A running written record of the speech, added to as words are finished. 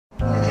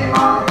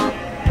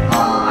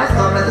I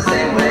still am the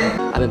same way.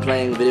 I've been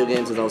playing video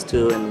games since I was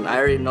 2, and I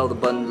already know the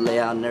button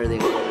layout and everything.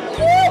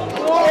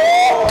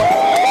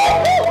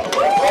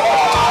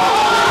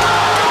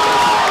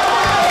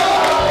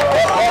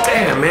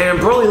 Damn, man,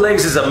 Broly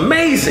Legs is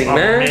amazing,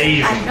 man.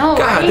 Amazing. I know, God,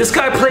 right? this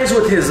guy plays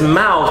with his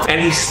mouth,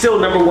 and he's still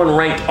 #1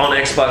 ranked on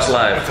Xbox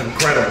Live. That's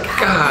incredible.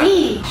 God,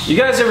 you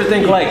guys ever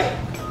think like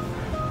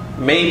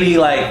maybe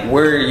like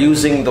we're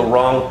using the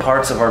wrong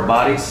parts of our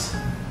bodies?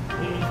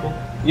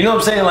 You know what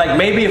I'm saying? Like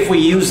maybe if we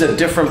use a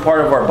different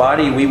part of our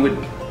body, we would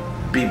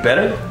be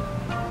better.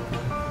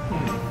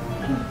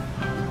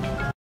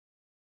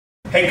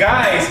 Hey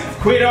guys,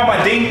 quit on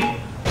my ding.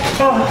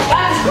 Oh.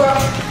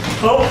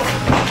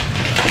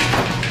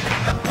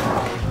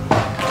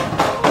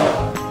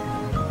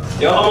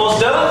 You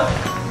almost done?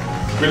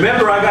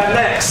 Remember, I got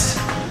next.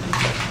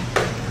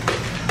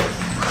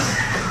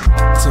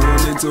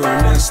 Tune into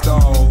our next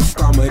show.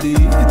 Comedy,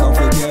 don't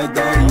forget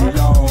the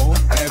low.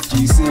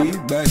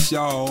 FGC, best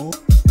show.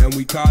 And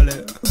we call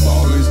it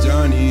Bogus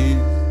Journey.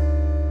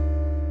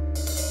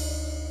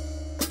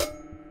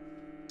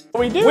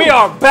 We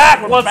are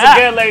back once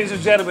again, ladies and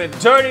gentlemen.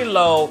 Dirty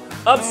Low,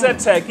 Upset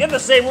Tech in the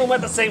same room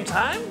at the same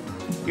time.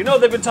 You know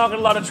they've been talking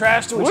a lot of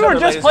trash to each other. We were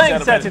just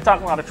playing sets and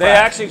talking a lot of trash. They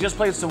actually just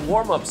played some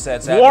warm-up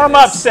sets.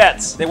 Warm-up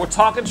sets. They were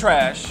talking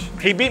trash.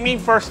 He beat me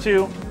first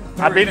 2.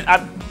 I beat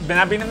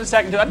him the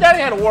second 2. Daddy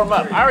had to warm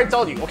up. I already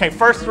told you. Okay,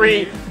 first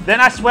 3. Then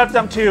I swept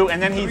them 2,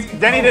 and then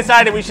he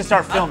decided we should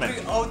start filming. I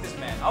 3-0'd this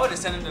man. I would have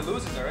sent him to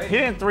losers already. He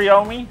didn't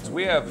 3-0 me.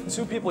 We have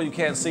 2 people you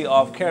can't see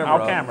off camera.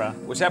 Off camera.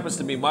 Which happens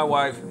to be my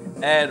wife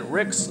and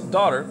Rick's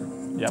daughter.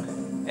 Yep.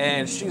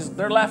 And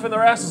they're laughing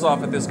their asses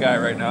off at this guy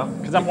right now.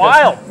 Because I'm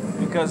wild.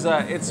 Because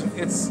it's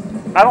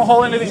I don't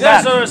hold anything you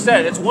guys back. don't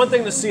understand. It's one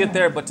thing to see it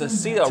there, but to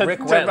see a Rick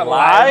rant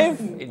live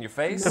in your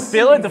face, to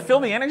feel it, to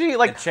feel the energy.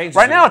 Like changes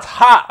right now, you. it's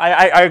hot.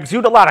 I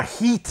exude a lot of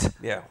heat.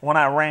 Yeah. When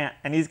I rant,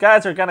 and these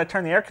guys are gonna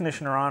turn the air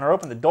conditioner on or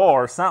open the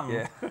door or something.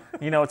 Yeah.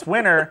 You know, it's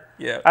winter.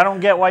 Yeah. I don't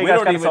get why you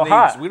guys got it so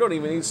hot. We don't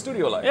even need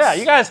studio lights. Yeah,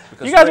 you guys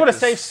would have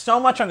saved so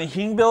much on the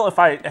heating bill if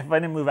I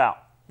didn't move out.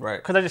 Right.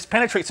 Because I just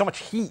penetrate so much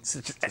heat. So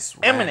it's just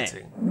imminent.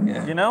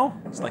 Yeah. You know?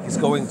 It's like he's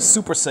going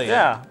Super Saiyan.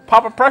 Yeah.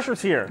 Papa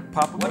Pressure's here.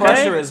 Papa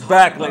Pressure is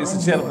back, ladies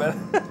and gentlemen.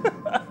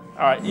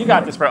 All right, you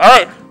got this, bro.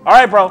 All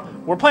right, bro.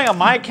 We're playing on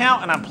my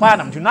account, and I'm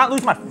platinum. Do not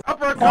lose my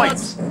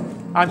points.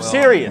 I'm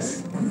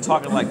serious.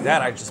 Talking like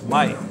that, I just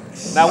might.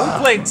 Now, we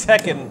played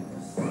Tekken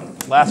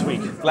last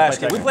week. We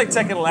played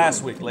Tekken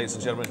last week, ladies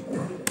and gentlemen.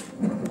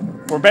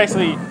 We're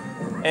basically...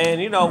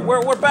 And, you know,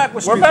 we're back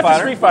with Street Fighter. We're back to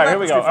Street Fighter. Here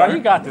we go. All right,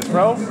 you got this,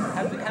 bro.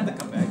 Had to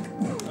come back.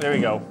 There we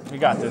go. You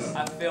got this.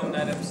 I filmed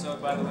that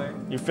episode, by the way.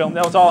 You filmed?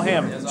 That was all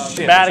him.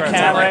 Shit, bad turns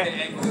camera.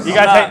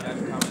 out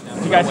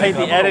You guys hate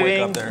the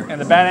editing and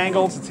the bad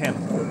angles. It's him.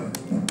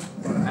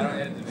 I don't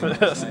edit the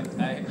videos.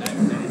 I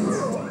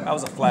edit. That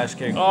was a flash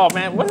kick. Oh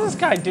man, what is this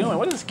guy doing?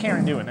 What is this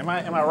Karen doing? Am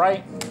I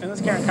right? Isn't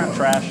this Karen kind of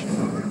trash?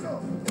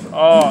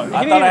 Oh,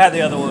 I thought I had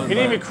the other one. He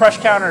didn't even crush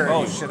counter.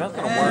 Oh shit, that's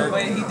gonna work.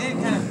 Wait, he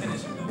did kind of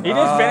finish it. He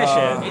did finish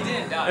it. He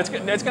didn't die.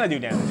 It's gonna do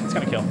damage. It's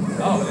gonna kill.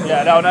 Oh,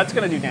 yeah, no, that's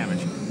gonna do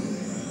damage.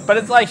 But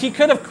it's like he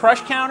could have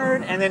crush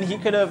countered, and then he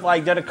could have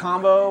like did a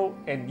combo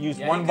and used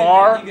one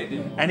bar,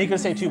 and he could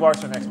have saved 2 bars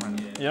for the next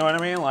round. You know what I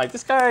mean? Like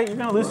this guy, you're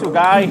gonna lose to a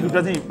guy who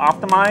doesn't even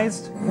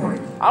optimized.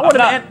 I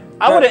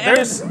would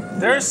have.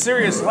 There's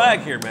serious lag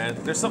here, man.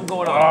 There's something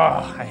going on.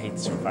 Oh, I hate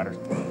Street Fighter.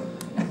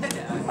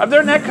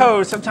 Their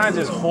netcode sometimes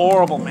is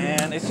horrible,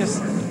 man. It's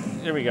just.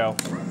 Here we go.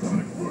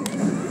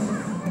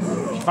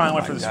 You finally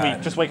went for the sweep.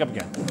 Just wake up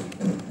again.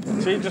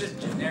 See, just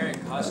generic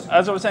costume.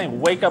 That's what I'm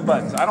saying. Wake up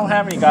buttons. I don't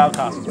have any guile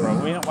costumes, bro.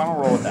 I don't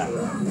roll with that.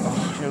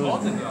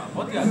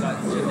 Both of y'all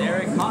got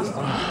generic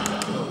costumes.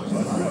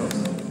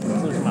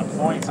 Losing my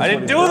points. I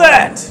didn't do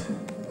that.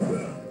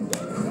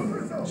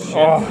 Shit.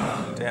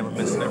 Oh. Damn, I'm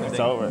missing everything. It's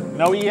over.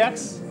 No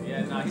EX?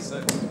 Yeah, nah, he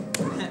sucks.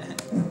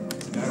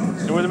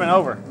 It would have been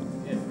over.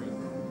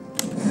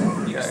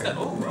 You can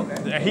still,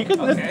 okay. He could.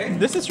 Okay.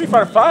 This is Street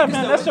Fighter 5,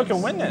 man. That still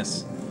can win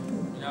this.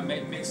 You know,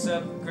 mix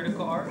up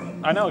critical art.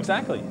 I know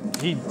exactly.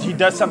 He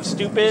does something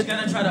stupid. He's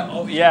gonna try to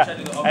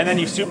and then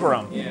you super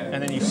him. Yeah.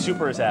 And then you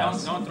super his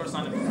ass. Don't throw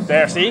something.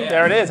 There, see? Yeah.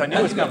 There it is. I knew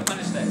it was coming.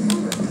 Punish that.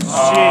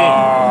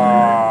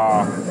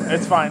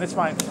 It's fine. It's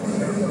fine.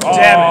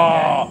 Damn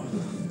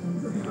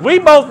it. We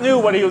both knew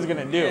what he was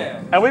gonna do,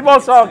 and we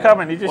both saw it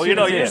coming. He just well, you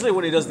know, usually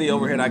when he does the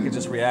overhead, I can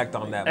just react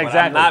on that. Exactly.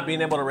 But I'm not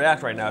being able to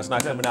react right now. It's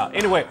not coming out.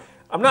 Anyway,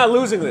 I'm not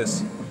losing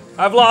this.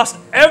 I've lost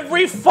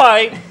every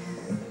fight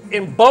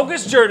in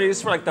Bogus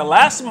Journeys for like the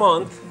last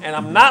month, and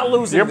I'm not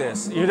losing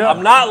this.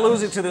 I'm not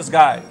losing to this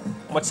guy.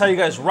 I'm gonna tell you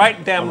guys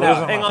right damn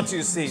now. Hang on to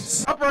your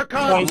seats.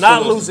 I'm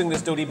not losing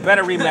this, dude. He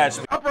better rematch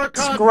me.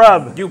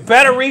 Scrub. You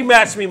better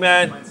rematch me,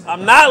 man.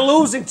 I'm not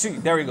losing to you.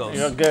 There he goes.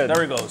 You're good.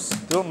 There he goes.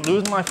 Don't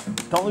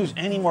lose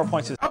any more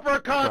points.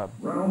 Scrub.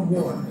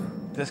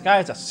 This guy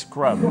is a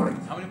scrub.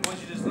 How many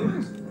points you just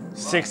lose?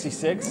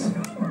 66.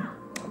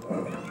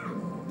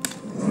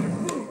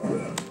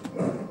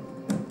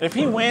 If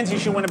he wins, he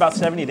should win about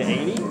 70 to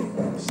 80.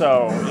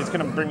 So it's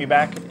gonna bring me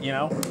back, you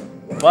know.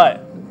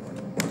 But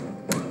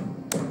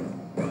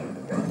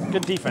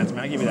Good defense,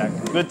 man. I give you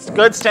that.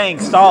 Good staying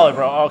solid,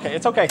 bro. Okay,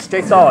 it's okay.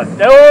 Stay solid.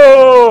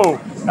 No!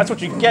 That's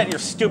what you get, your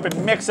stupid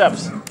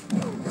mix-ups.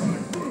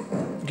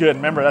 Good.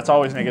 Remember, that's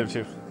always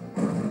 -2.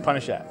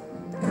 Punish that.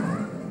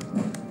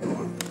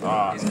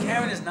 His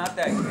Karen is not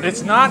that good.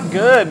 It's not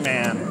good,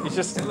 man. It's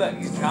just... Look,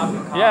 he's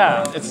dropping combo.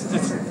 Yeah,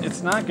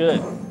 it's not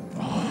good.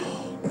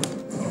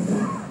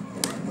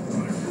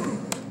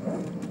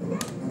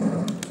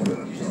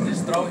 You should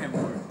just throw him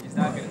more. He's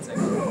not going to take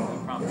it. I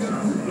promise.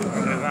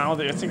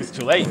 I think it's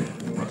too late.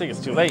 I think it's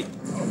too late.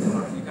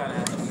 You gotta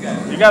have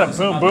to, You gotta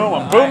boom, boom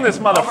him. Boom this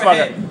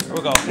motherfucker. Here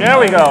we go. There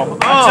we go.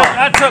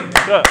 I took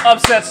Good.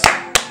 upsets.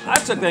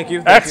 Thank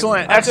you.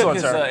 Excellent, I excellent,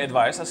 took his sir.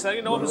 Advice. I said,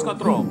 you know what, I'm just gonna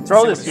throw him.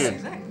 Throw this dude.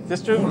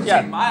 This dude, Take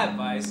yeah. my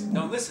advice.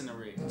 Don't listen to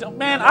Reed.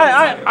 Man,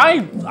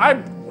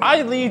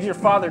 I lead your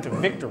father to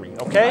victory,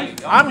 okay?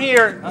 I'm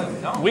here,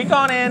 week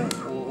on in,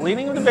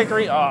 leading him to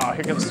victory. Oh,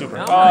 here comes Super.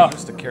 I'm not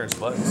used to Karen's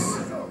buttons.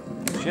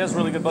 She has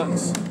really good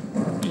buttons.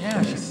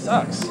 Yeah, she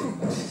sucks.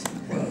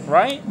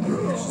 Right?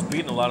 She's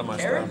beating a lot of my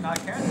Karen? stuff.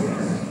 Not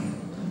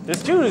Karen.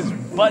 This dude is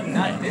button.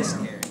 Not this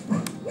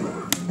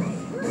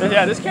Karen.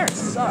 Yeah, this Karen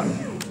sucks.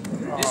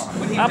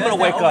 I'm gonna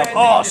wake up.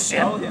 Oh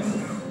shit.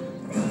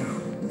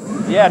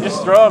 Yeah,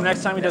 just throw him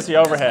next time he does the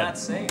overhead.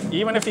 That's not safe.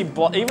 Even if he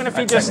that. even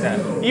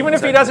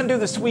if he doesn't do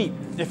the sweep,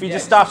 if he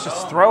just stops,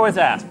 just throw his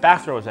ass,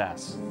 back throw his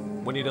ass.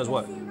 When he does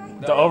what?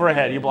 The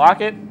overhead, you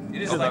block it.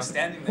 It is like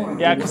standing there.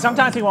 Yeah, because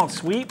sometimes he won't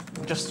sweep,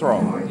 just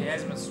throw. He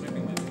hasn't been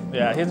sweeping lately.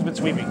 Yeah, he hasn't been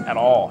sweeping at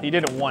all. He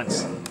did it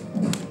once.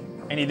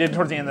 And he did it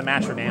towards the end of the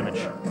match for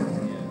damage.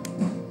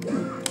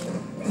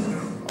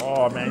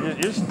 Oh man, you're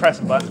just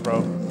pressing buttons,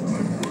 bro.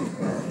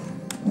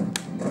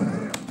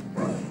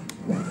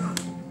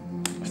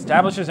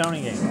 Establish his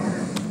zoning game.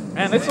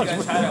 Man, this looks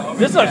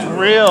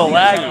real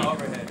laggy.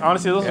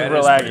 Honestly, this looks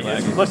real laggy.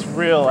 This looks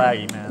real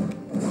laggy,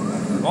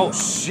 man. Oh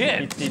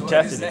shit! He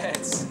tested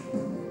it.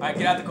 Alright,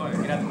 get out the corner.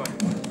 Get out the corner.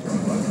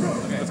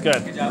 Okay. That's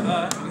good. Good job.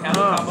 We have the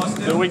combos to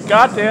do. So we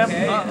got them.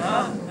 Okay.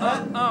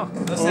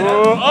 Let's set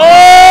Oh! up.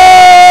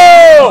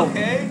 Oh!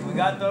 Okay, we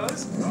got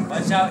those.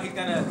 Watch out, he's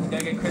gonna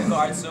get critical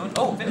art soon.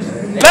 Oh, finish.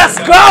 Let's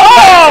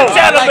go,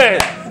 gentlemen!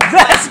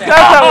 Let's That's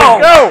how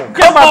we go!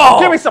 Come on!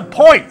 Give me some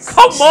points!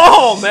 Come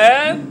on,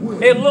 man!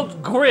 It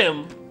looked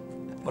grim,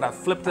 but I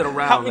flipped it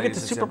around. How you get to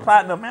Super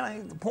Platinum, man? I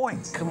need the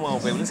points. Come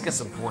on, baby. Let's get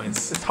some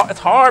points. It's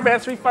hard, man.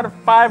 Street Fighter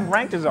 5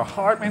 ranked is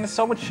hard, man. There's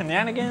so much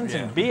shenanigans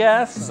and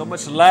BS. So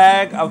much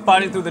lag. I'm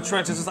fighting through the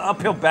trenches. It's an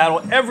uphill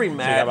battle every I got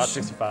match. about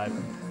 65.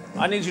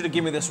 I need you to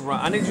give me this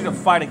run. I need you to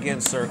fight again,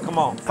 sir. Come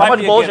on. How Fight much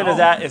me bullshit again. is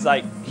that? Is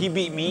like, he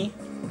beat me,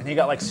 and he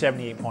got like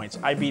 78 points.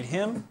 I beat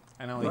him,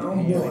 and he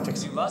only took...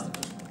 You lost it.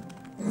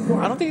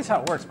 I don't think it's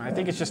how it works, man. I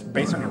think it's just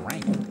based on your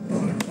rank.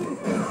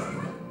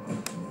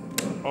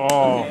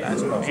 Oh,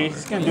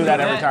 he's gonna do that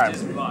every time.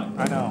 Just block.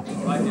 I know.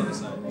 Block the other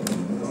side.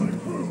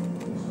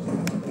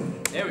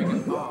 There we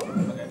go. Oh,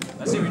 okay.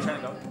 Let's see where you're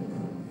trying to go.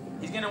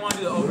 He's gonna want to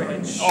do the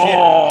overhead. Shit.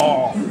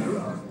 Oh!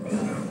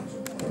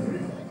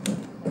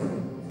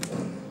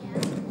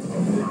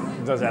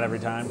 He does that every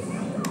time.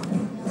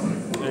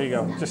 There you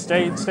go. Just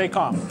stay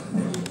calm.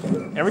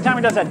 Every time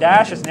he does that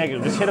dash, it's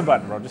negative. Just hit a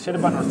button, bro. Just hit a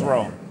button or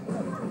throw him.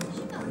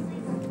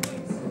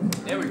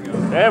 There we go.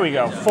 There we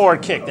go.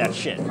 Forward kick that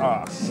shit.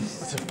 Oh,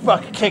 let's just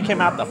fucking kick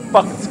him out the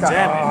fucking sky.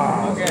 Damn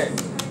it. Okay.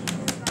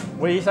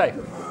 What do you say?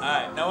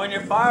 Alright, now when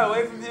you're far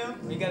away from him,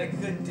 you got a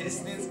good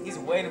distance, he's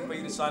waiting for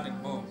you to sonic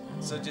boom.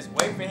 So just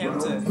wait for him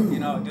to,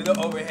 do the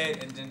overhead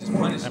and then just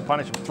punish him. And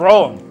punish him.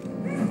 Throw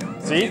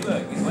him. See?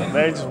 Look, he's waiting.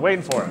 They're just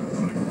waiting for it.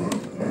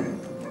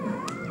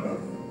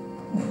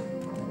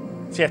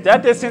 See, at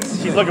that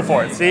distance, he's looking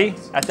for it. See?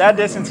 At that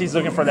distance, he's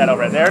looking for that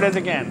overhead. There it is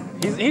again.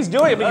 He's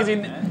doing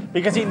it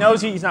because he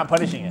knows he's not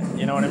punishing it.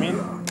 You know what I mean?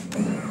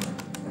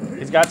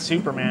 He's got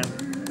Superman.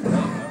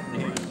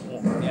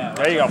 Yeah,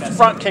 There you go.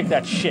 Front kick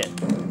that shit. He's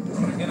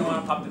gonna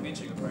want to pop the V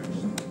trigger first.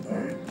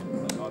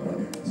 Like all the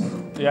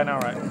parents. Yeah, I know,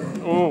 right?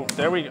 Ooh,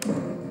 there we go.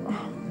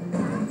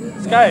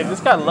 This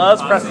guy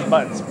loves pressing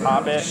buttons.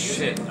 Pop it.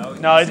 Shit.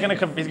 No, he's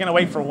gonna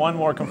wait for one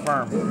more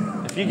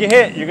confirm. If you get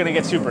hit, you're gonna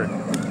get super.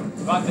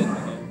 Blocked it.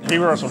 Okay. V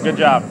reversal, good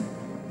job.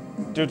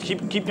 Dude,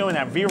 keep doing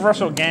that. V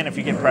reversal again if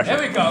you get pressure.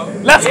 There we go.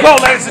 Let's go,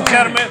 ladies and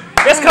gentlemen.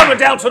 It's coming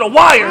down to the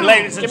wire,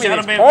 ladies and Give me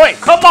these gentlemen. points.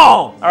 Come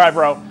on. All right,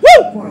 bro.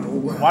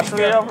 Woo! Watch for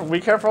the over. Be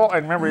careful,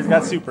 and remember, he's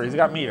got super. He's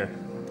got meter.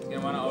 He's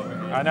gonna want to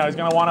overhead. I know he's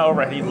gonna want to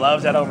overhead. He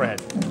loves that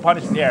overhead.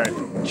 Punish the air.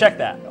 Check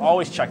that.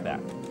 Always check that.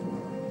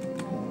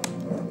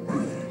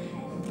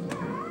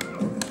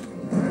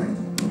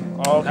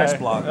 Okay. Nice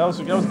block. That was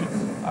good.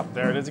 Up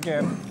there it is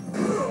again.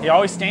 He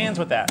always stands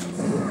with that.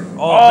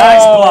 Oh,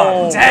 nice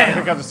block. Damn.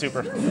 Here comes the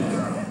super.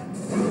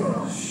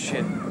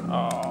 Shit.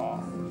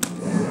 Oh.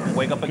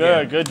 Wake up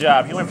again. Good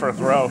job. He went for a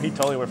throw. He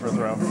totally went for a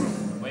throw.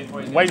 Wait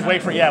for it.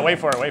 Wait for it. Wait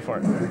for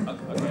it.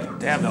 Okay.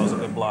 Damn, that was a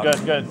good block.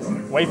 Good.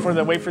 Wait for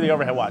the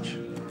overhead watch. He's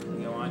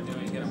gonna want to do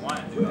it. He's gonna want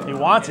to do it. He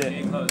wants Get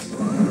it. close.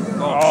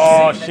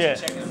 Oh See, shit.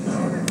 checking him.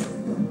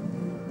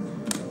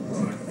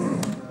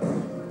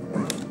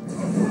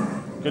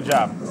 Good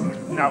job.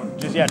 Now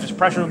just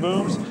pressure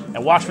booms.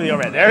 And watch for the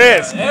overhead. There it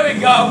is. There we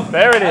go.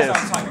 There it That's is. what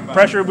I'm talking about.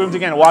 Pressure booms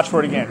again. Watch for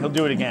it again. He'll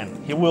do it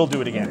again. He will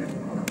do it again.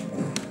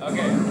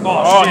 Okay.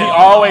 Oh, he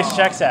always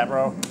checks that,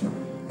 bro.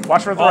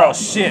 Watch for the throw. Oh,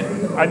 shit.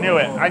 I knew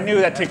it. I knew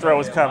that tick throw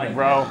was coming,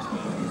 bro.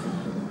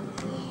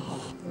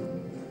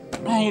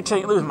 Man,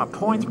 you're losing my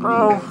points,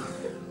 bro.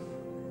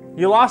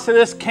 You lost to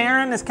this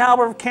Karen, this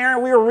caliber of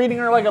Karen. We were reading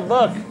her like a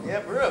book. Yeah,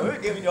 for real. We were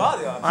giving you all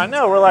the options. I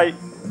know. We're like...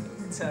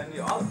 Telling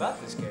you all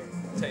about this character.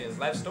 Tell you his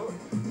life story.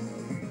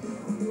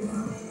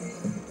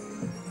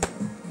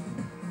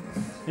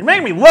 You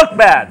make me look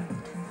bad.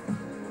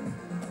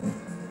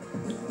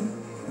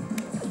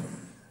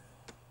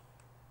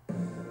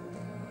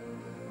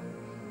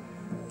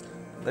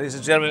 Ladies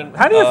and gentlemen,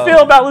 How do you feel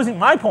about losing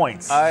my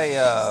points?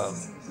 I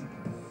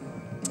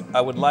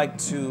would like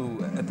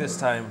to, at this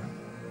time,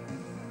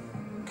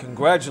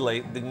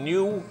 congratulate the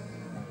new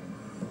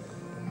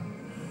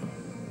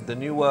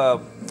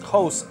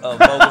hosts of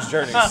Bogus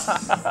Journeys,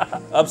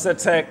 Upset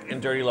Tech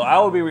and Dirty Low. I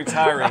will be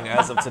retiring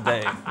as of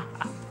today.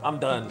 I'm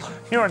done.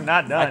 You are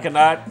not done. I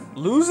cannot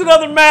lose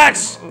another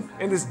match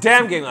in this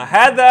damn game. I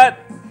had that.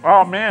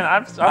 Oh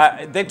man,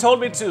 They told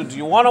me to. Do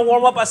you want to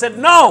warm up? I said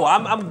no.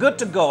 I'm good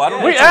to go. I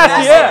don't. we need to asked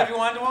warm you. up. If you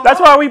wanted to warm That's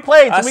up. why we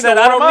played. So I we said can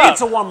I don't warm need up.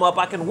 to warm up.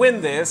 I can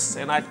win this,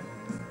 and I.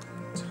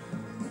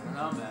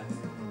 No, man.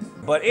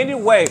 But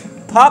anyway,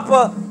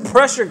 Papa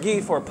Pressure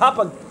Geef or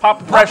Papa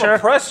Pressure.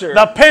 Pressure.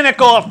 The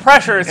pinnacle of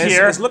pressure is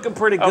here. It's looking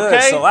pretty good.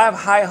 Okay. So I have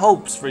high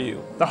hopes for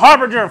you. The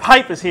harbinger of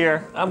hype is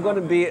here. I'm going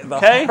to be the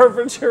Okay.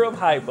 harbinger of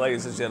hype,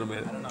 ladies and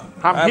gentlemen.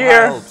 I'm I have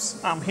here. high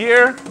hopes. I'm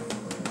here.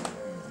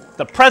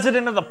 The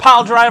president of the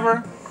pile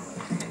driver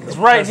is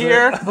right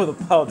here. Oh, the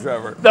pile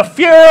driver. The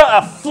Fuhrer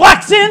of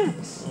flexing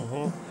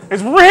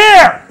is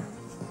here.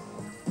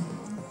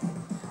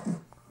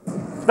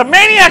 The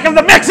maniac of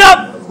the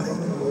mix-up.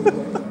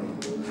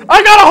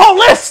 I got a whole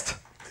list.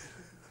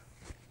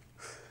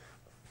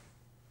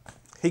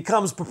 He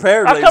comes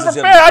prepared, I ladies come and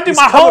prepared. gentlemen. I do He's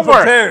my coming homework.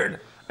 prepared.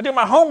 I do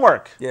my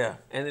homework. Yeah.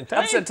 And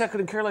Upset Tech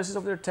couldn't care less. He's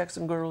over there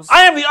texting girls.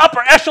 I am the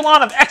upper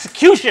echelon of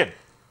execution.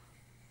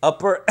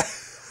 Upper.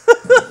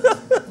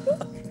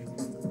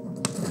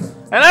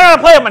 And I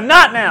gotta play a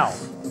Monot now.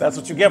 That's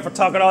what you get for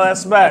talking all that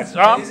smack.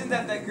 Isn't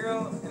that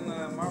girl in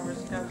the Marvel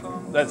vs.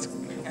 Capcom? That's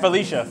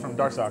Felicia from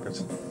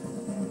Darkstalkers.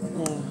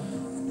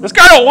 This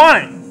guy don't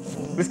want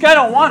it. This guy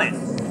don't want it.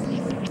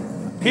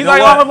 He's know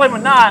like, what? I'm gonna play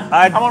Monot.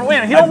 I want to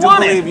win. He don't I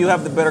want do believe it. you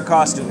have the better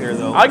costume here,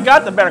 though. I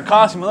got the better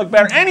costume. I look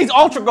better. And he's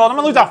Ultra Gold. I'm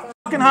gonna lose a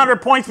fucking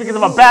 100 points because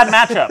of a bad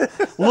matchup.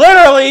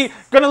 Literally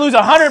gonna lose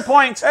 100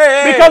 points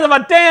because of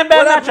a damn bad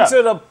what happened matchup.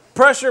 to the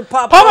pressure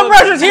pop? Papa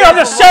Pressure's here. I'm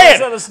just saying.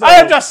 Let us know. I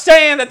am just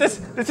saying that this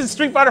is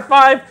Street Fighter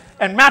V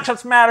and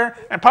matchups matter,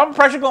 and Papa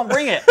Pressure gonna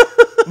bring it.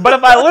 But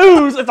if I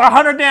lose, it's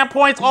 100 damn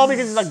points all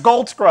because he's a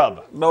gold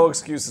scrub. No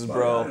excuses,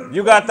 bro.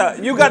 You got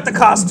the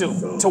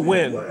costume to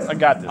win. I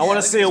got this. I want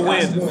to see a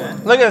win.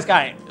 Look at this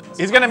guy.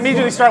 He's gonna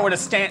immediately start with a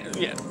stand.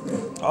 Yeah.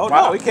 Oh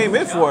no, he came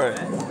in for it.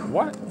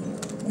 What?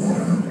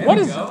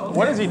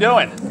 What is he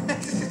doing?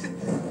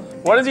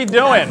 What is he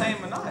doing?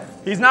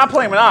 He's not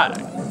playing Monot.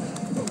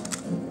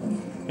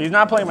 He's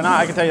not playing Monot.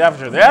 I can tell you that for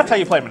sure. That's how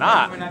you play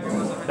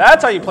Monot.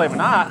 That's how you play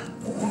Monot.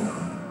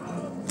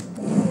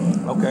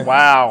 Okay.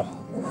 Wow.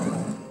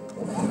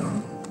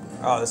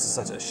 Oh, this is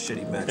such a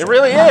shitty match. It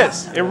really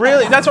is. It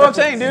really. That's what I'm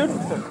saying, dude.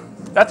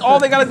 That's all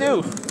they gotta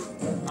do.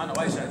 I don't know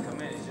why he's trying to come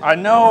in. I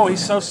know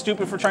he's so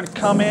stupid for trying to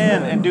come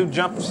in and do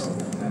jumps.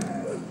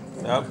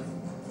 Yep.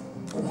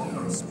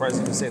 Surprised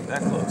you can save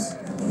that close.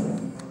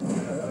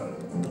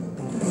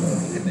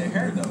 Hit their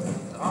hair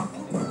though.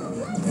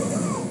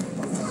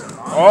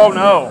 Oh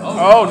no!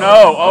 Oh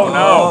no! Oh Oh,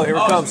 no! here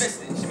it comes.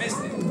 She missed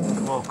it.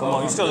 Come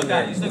on, you still in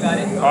there. You still got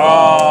it.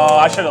 Oh,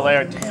 I should have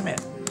layered. Damn it!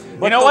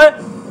 You know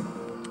what?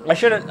 I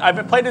should have.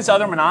 I've played this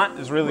other Monot,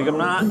 this really good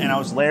Monot, and I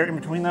was layered in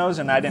between those,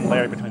 and I didn't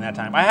layer it between that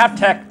time. I have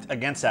tech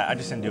against that. I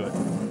just didn't do it.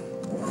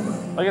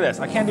 Look at this.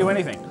 I can't do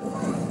anything.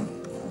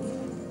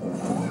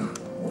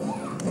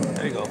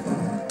 There you go.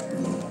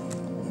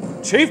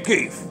 Chief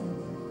Keef.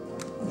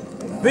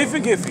 Beefy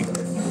Giffy.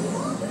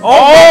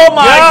 Oh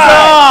my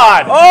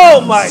God!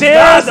 Oh my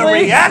God! The Seriously?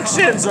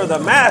 reactions or the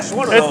mash.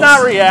 One of It's those.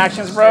 not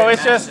reactions, bro.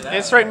 It's just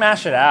straight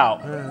mash it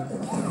out.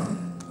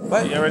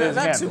 But Here it is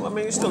not again. too. I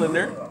mean, you're still in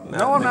there.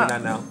 No, I'm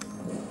maybe not.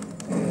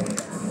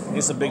 now.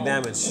 Need some big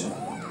damage.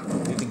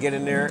 Need to get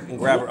in there and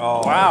grab her.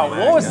 Oh, Wow, my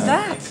what was God.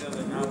 that?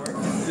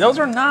 Those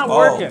are not Oh.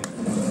 working.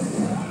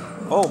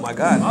 Oh my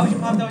God. Why would you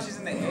pop that when she's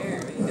in the air?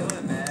 What are you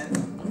doing, man?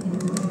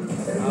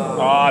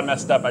 Oh, I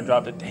messed up. I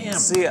dropped it. Damn.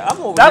 See, I'm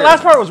over That here.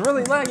 last part was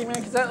really laggy, man,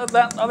 because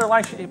that other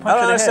line she punched I don't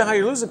in the understand how head.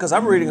 you're losing because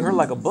I'm reading her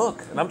like a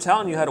book, and I'm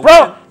telling you how to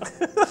Bro,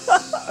 win.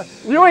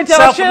 you ain't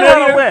telling shit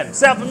how to win.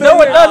 Self-familiar.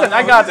 No, it doesn't.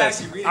 I got He's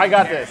this. actually reading I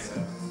got Karen. this.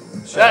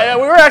 Yeah,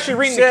 we were actually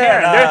reading the Shut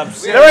Karen. up,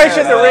 There ain't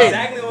shit to read.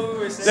 Exactly what we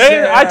were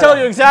saying. I told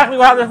you exactly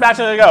how this match is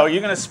going to go.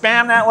 You're going to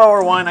spam that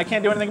lower one. I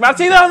can't do anything about it.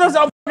 See, that was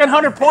fucking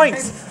 100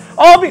 points.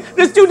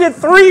 This dude did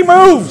 3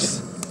 moves.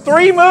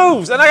 3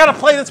 moves. And I got to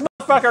play this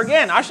motherfucker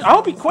again. I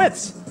hope he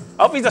quits.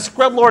 Oh, he's a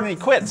scrub lord and he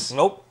quits.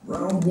 Nope.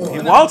 He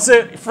wants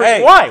it.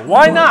 Hey. Why?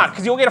 Why not?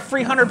 Because you'll get a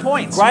free 100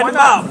 points. Grind him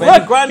out, baby.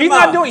 Look, grind he's him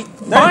not out. doing.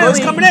 There he goes.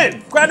 He's coming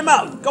in. Grind him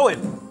out. Go in.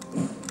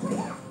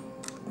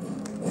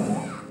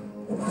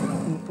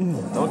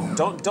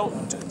 Don't.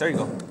 There you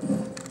go.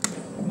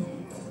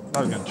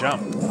 I was gonna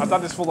jump. I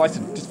thought this fool likes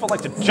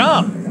to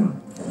jump.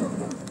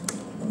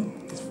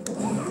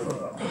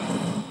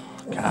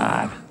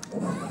 God.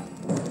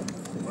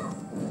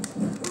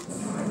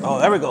 Oh,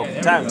 there we go.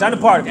 Time to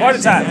party.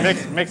 Party time.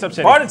 Mix up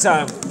city. Party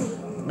time.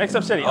 Mix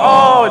up city.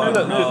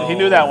 Oh, he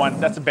knew that one.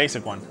 That's a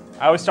basic one.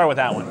 I always start with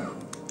that one.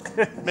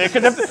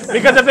 because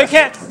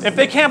if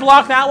they can't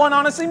block that one,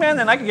 honestly, man,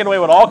 then I can get away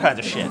with all kinds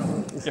of shit.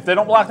 If they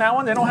don't block that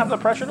one, they don't have the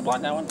pressure to block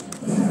that one.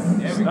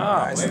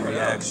 Nice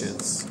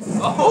reactions.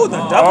 Oh, the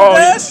double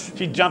dash.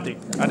 She jumped it.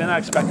 I did not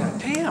expect that.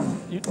 Damn.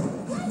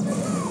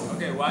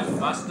 Okay, watch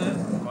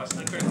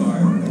the crit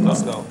guard.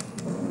 Let's go.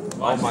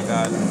 Oh my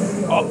God.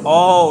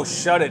 Oh,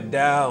 shut it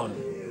down.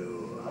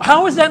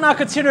 How is that not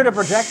considered a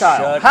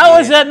projectile? How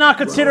is that not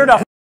considered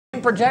a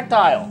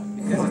projectile?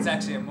 Because it's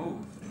actually a move.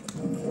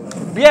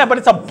 Yeah, but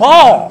it's a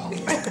ball.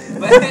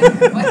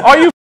 Are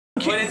you?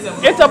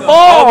 It's a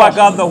ball. Oh my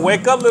God, the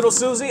wake up, little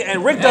Susie,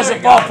 and Rick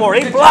doesn't fall for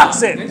it. He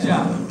blocks it. Good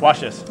job.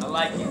 Watch this. I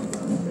like it.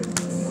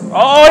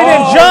 Oh, he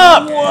didn't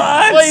jump.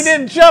 What? Well, he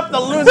didn't jump. The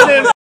loser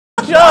didn't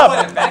I jump.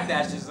 wouldn't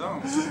backdash his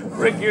own.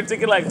 Rick, you're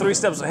thinking like 3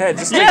 steps ahead.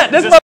 Just Yeah,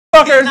 this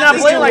motherfucker is not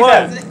playing like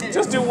that.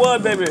 Just do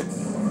one, baby.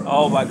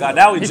 Oh my God,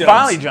 now he jumps. He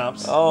finally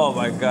jumps. Oh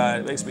my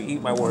God, it makes me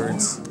eat my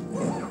words.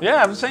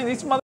 Yeah, I'm saying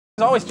these motherfuckers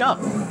always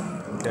jump.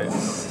 Okay.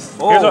 Here's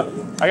Oh.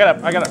 what I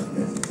gotta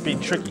be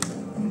tricky.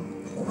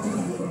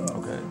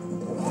 Okay.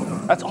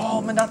 That's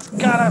all Minot's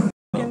gotta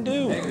fucking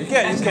do. You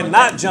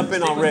cannot jump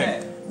in on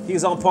Rick.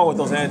 He's on point with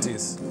those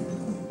antes.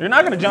 You're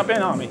not gonna jump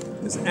in on me.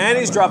 It's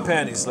antes drop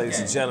panties, ladies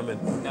and gentlemen.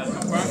 Now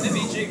confirm the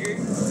V-trigger.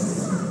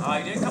 Oh,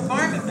 you didn't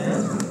confirm it,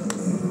 man.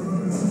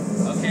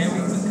 Okay, we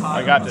caught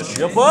I got this.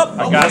 Jump up.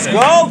 I got Let's it. go.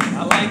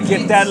 I like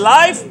Get it. that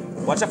life.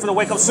 Watch out for the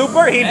wake up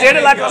super. He There did it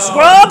we like go. a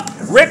scrub.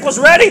 Rick was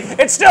ready.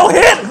 It still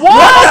hit. What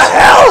the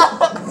hell?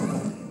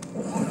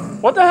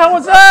 What the hell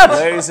was that?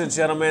 Ladies and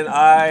gentlemen,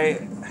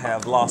 I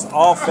have lost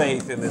all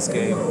faith in this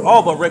game.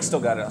 Oh, but Rick still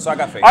got it, so I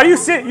got faith. Are you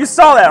serious? You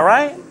saw that,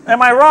 right?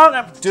 Am I wrong?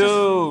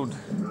 Dude,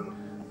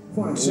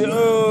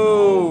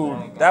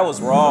 that was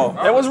wrong.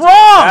 It was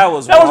wrong. That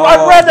was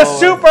I read the wrong,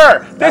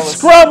 super. This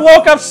scrub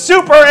woke up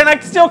super, and I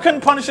still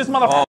couldn't punish this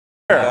motherfucker.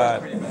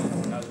 God.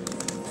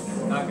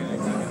 Not good.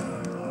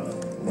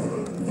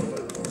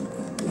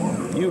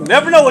 You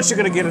never know what you're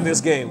gonna get in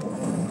this game.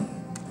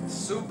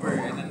 Super,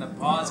 and then the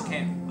pause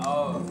came.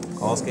 Oh.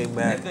 Calls came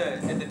back.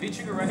 Did the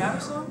V-trigger run out or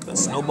something? The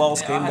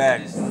snowballs came I'll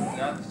back.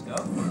 have to just go?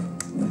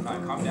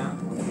 Alright, calm down.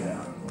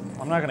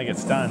 I'm not gonna get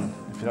stunned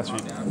if that's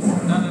what you do.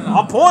 No.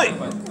 On point.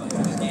 But, like,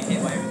 I'm just getting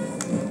hit by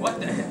everything. What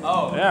the hell?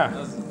 Oh. Yeah. That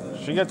was,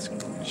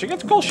 She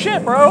gets cool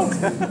shit, bro.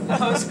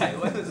 I was like,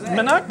 what was that?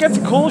 Minot gets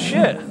cool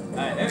shit.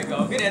 Alright, there we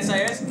go. Good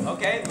insiders.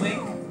 Okay,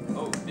 Link.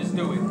 Oh, just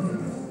do it.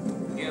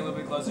 Get a little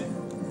bit closer.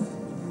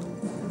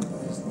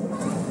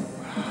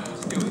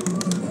 Just do it.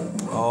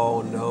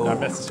 Oh no. I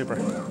missed the super.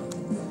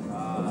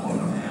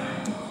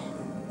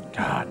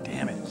 God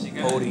damn it. She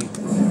good. Odie,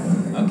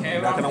 Okay,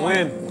 not gonna wrong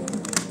win.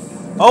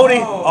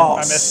 Odie. Oh I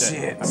missed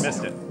shit. it. I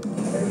missed it.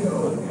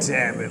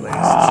 Damn it, ladies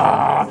and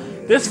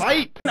gentlemen. This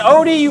fight,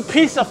 Odie, you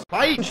piece of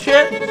fight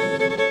shit.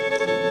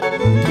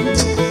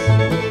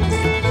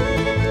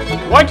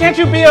 Why can't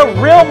you be a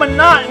real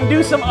Minot and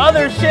do some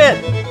other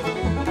shit?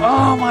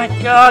 Oh my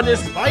God,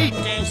 this fight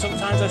game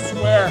sometimes, I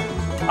swear.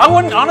 I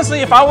wouldn't,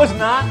 honestly, if I was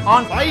not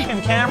on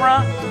fucking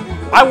camera,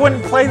 I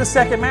wouldn't play the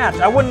second match.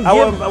 I wouldn't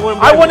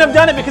have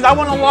done it because I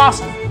wouldn't have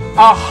lost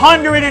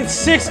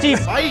 160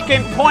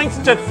 fucking points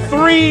to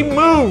 3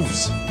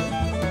 moves.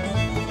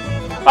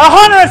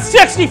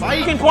 160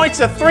 fucking points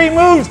to 3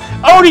 moves.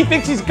 Odie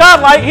thinks he's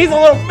godlike. He's a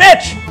little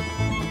bitch.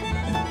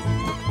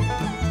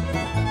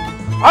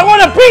 I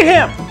want to beat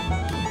him.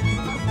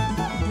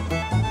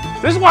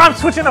 This is why I'm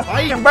switching to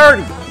fucking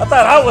Birdie. I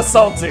thought I was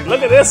salty.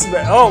 Look at this,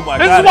 man. Oh my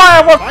This God. is why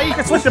I want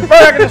to switch to Birdie.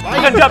 I can just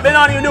fucking jump in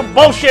on you and do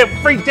bullshit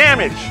free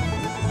damage.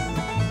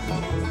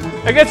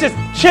 Against this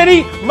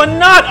shitty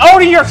Minot.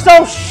 Odie, you're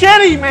so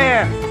shitty,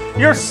 man.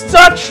 You're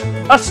such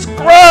a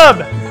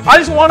scrub. I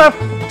just want to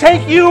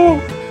take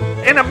you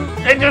and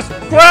just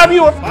grab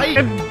you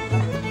and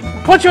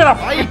put you in a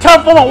fucking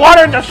tub full of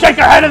water and just shake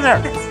your head in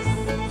there.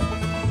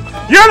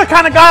 You're the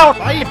kind of guy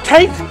who would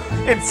take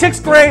in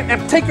 6th grade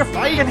and take your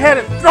fucking head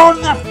and throw it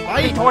in the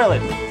fucking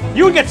toilet.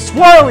 You would get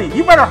swirly.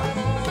 You better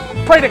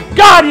pray to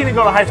God you didn't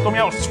go to high school. I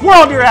mean, I would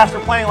swirl your ass for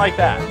playing like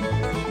that.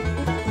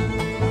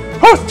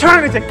 Whose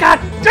turn is it? God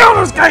damn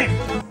this game!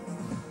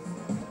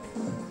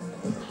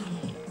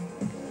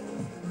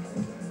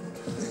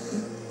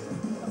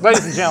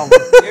 Ladies and gentlemen.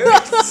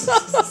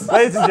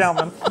 Ladies and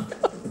gentlemen.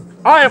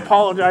 I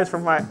apologize for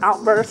my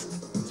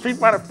outburst. Street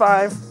Fighter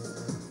 5.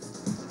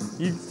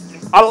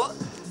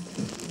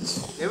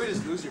 Maybe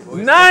just lose your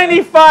voice.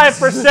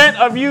 95%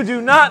 of you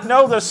do not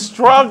know the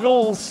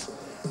struggles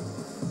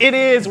it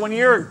is when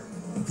you're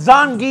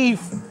Zangief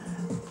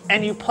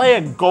and you play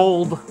a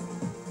gold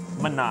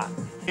Monot.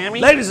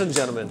 Ladies and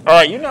gentlemen. All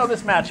right, you know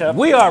this matchup.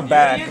 We are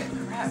back.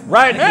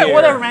 Right Hey, here.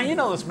 whatever, man. You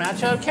know this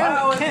matchup.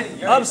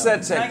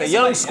 Upset Tech, the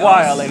young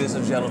squire, ladies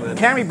and gentlemen.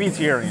 Cammy beats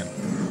Urian.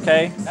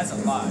 Okay? That's a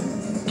lie.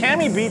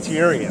 Cammy beats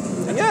Urian.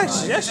 Yeah,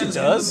 she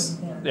does.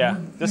 Yeah.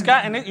 This guy,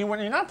 and when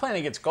you're not playing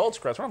against Gold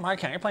Scrubs, what am I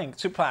You're playing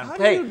Super Platinum.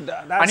 How Hey, do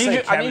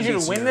you I need you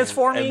to win this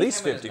for me. At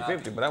least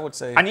 50-50, but I would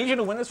say. I need you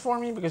to win this for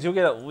me because you'll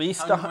get at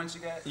least How many points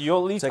you got? You'll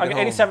at least Take it get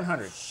home.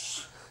 8,700.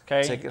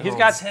 Okay? Take it He's home.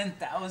 got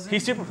 10,000.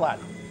 He's Super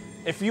Platinum.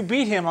 If you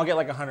beat him, I'll get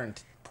like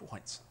 100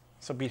 points.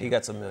 So beat him. He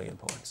got some million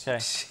points. Okay.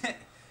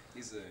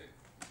 He's a.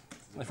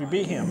 If you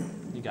beat him,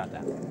 you got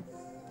that.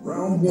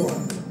 Round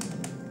one.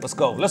 Let's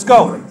go. Let's go.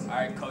 All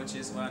right,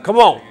 coaches. Come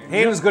on. He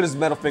ain't as good as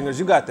Metal Fingers.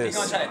 You got He's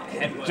gonna this. try to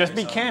headbutt Just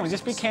be yourself. Cammy.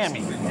 Just be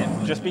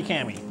Cammy. Just be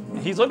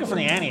Cammy. He's looking for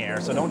the anti-air,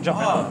 so don't jump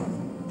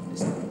in.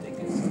 This thing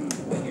is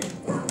right here.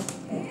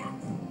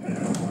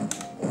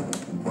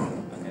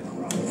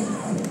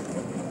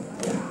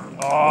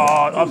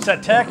 Oh,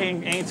 Upset Tech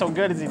ain't so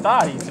good as he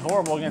thought. He's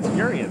horrible against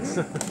Urians.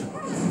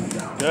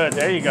 Good,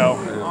 there you go.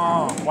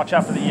 Oh, watch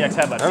out for the EX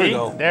headbutt. There we See?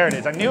 go. There it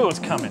is. I knew it was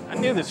coming. I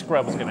knew this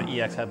scrub was going to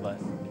EX headbutt.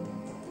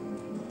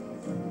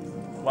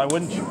 Why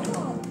wouldn't you?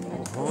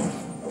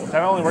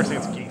 That only works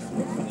against Keith.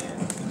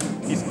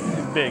 He's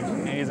big,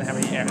 and he doesn't have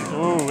any air.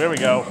 Ooh, there we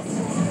go.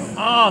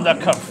 Oh, the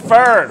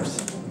confirms.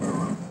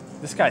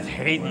 This guy's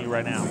hating you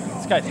right now.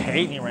 This guy's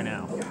hating you right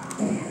now.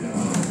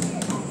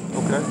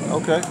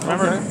 Okay.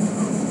 Remember,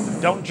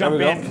 don't jump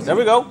There we in. go. There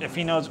we go. If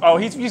he knows, oh,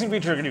 he's using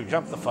V-Trigger too.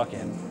 Jump the fuck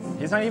in.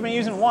 He's not even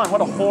using one. What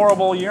a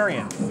horrible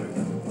Urian.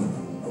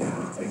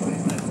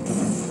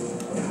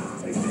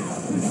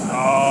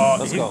 Oh,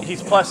 Let's go.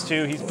 He's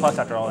 +2. He's plus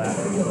after all that.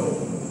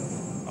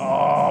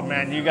 Oh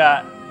man, you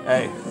got.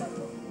 Hey,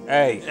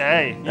 You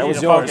that need was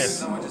to yours. focus.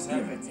 Someone just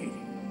happened.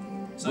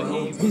 So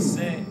he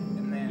reset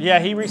and then. Yeah,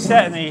 he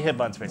reset and then he hit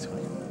buttons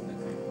basically.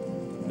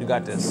 You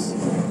got this.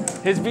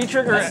 His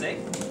V-Trigger. That's safe.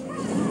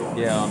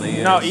 Yeah, on the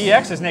EX. No,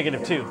 EX is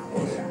 -2.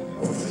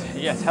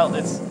 Yes, hell,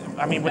 it's.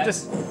 I mean, with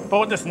this, but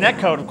with this net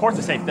code, of course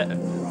it's safe.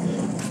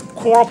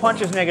 Quarrel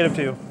Punch is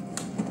 -2.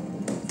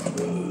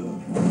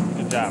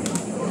 Good job.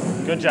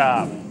 Good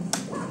job.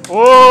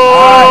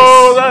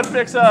 Oh, that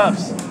picks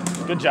ups.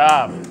 Good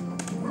job.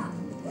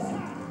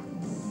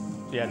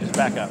 Yeah, just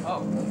back up.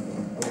 Oh.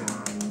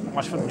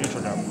 Watch for the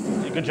neutral go.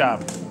 Good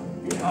job.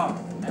 Oh.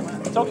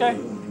 Man, It's okay.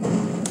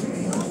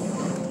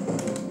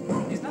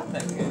 he's not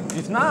that good.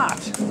 He's not.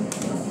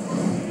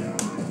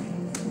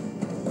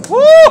 Woo!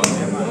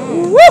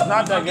 Woo!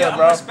 Not that good, I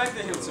bro.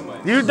 respected him too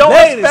much. You don't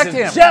Ladies respect and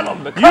him.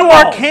 gentlemen, You come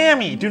are on.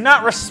 Cammy. Do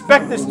not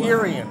respect this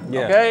Urian.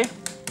 Yeah. Okay?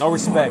 No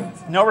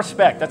respect. No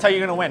respect. That's how you're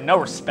gonna win. No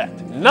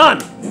respect. None.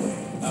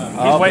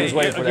 He's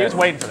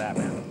waiting for that,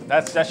 man.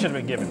 That should have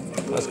been given.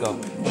 Let's go.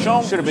 Show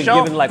him. Should have been show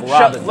him- given like show-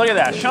 Robin. Look at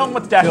that. Show him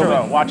with the dash Feel me?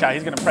 row. Watch out.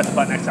 He's gonna press the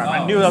button next time.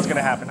 I knew that was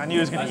gonna happen. I knew he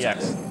was gonna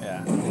EX.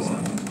 Yeah.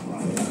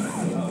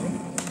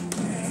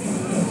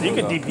 So you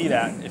could DP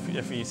that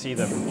if you see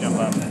them jump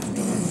up.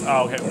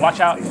 Oh, okay. Watch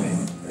out.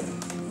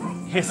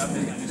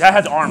 That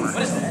has armor.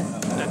 What is that?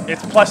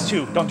 It's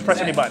 +2. Don't press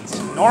any buttons.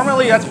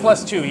 Normally that's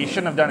 +2. He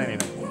shouldn't have done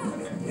anything.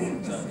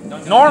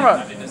 Don't do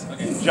Norma. anything.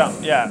 Okay. Jump.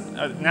 Yeah.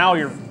 Now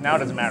it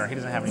doesn't matter. He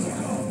doesn't have anything.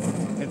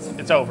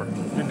 It's over.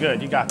 You're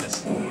good. You got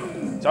this.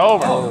 It's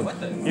over. Oh, what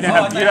the? You didn't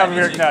have. You have a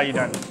very. No, you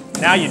don't.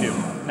 Now you do.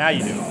 Now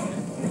you do.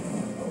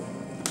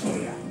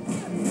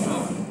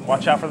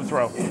 Watch out for the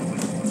throw.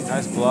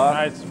 Nice block.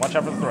 Nice. Watch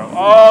out for the throw.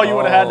 Oh, you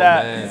would have had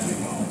that. Man.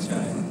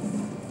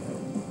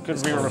 Good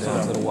V Going reversal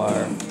down to though. the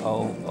wire.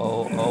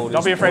 Oh.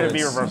 Don't be these afraid of V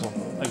points. reversal.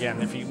 Again,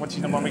 once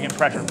you know when we get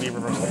pressure, V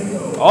reversal.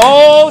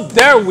 Oh,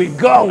 there we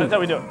go. That's how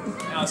we do it.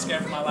 Now I'm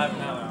scared for my life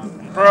now.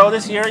 Bro,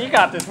 this year you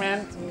got this,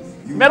 man.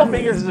 Metal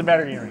Fingers is a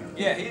better Urian.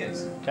 Yeah, he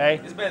is. Okay.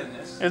 It's better than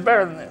this. It's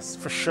better than this,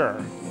 for sure.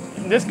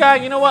 This guy,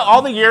 you know what?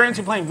 All the Urians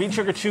who playing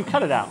V-Trigger 2,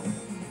 cut it out.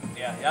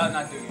 Yeah, y'all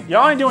not doing it.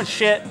 Y'all ain't doing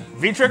shit.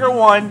 V-Trigger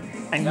 1,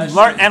 and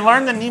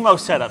learn the Nemo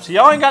setup. So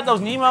y'all ain't got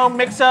those Nemo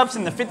mix-ups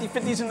and the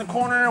 50-50s in the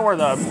corner where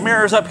the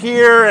mirror's up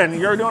here and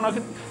you're doing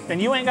okay. Then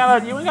you ain't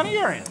got a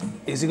Urian.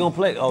 Is he gonna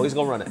play? Oh, he's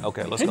gonna run it.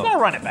 Okay, let's He's go. gonna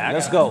run it back.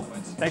 Let's go.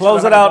 Thanks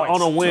Close for it the out 100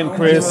 on a win, points.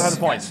 Chris. 100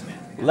 points.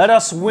 Let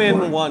us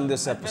win one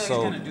this I feel like he's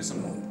episode. gonna do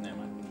some. Never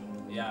mind.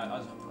 Yeah, I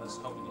was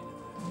hoping he did.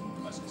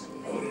 Watch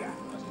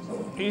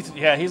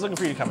this. He's looking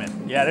for you to come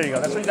in. Yeah, there you go.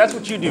 That's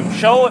what you do.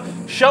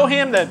 Show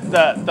him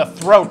the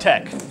throw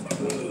tech.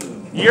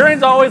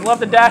 Urians always love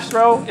the dash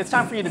throw. It's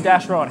time for you to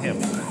dash throw on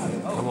him.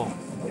 Come on.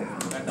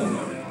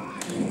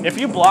 If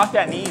you block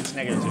that knee, it's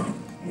 -2.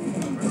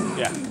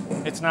 Yeah,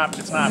 it's not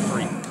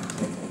free.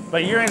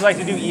 But Urians like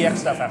to do EX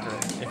stuff after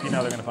it if you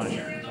know they're gonna punish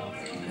you.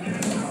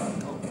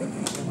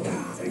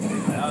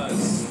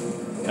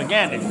 So.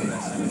 Again,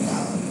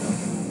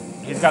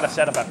 he's got a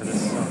setup after this.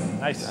 So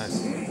nice.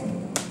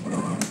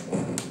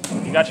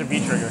 You got your V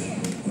trigger.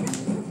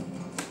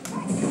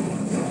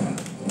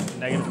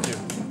 -2.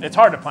 It's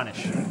hard to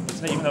punish.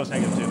 Even though it's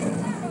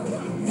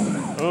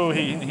 -2. Ooh,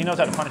 he knows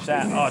how to punish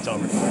that. Oh, it's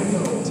over.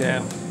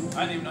 Damn.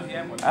 I didn't even know he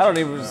had more. I don't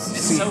even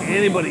see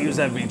anybody use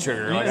that V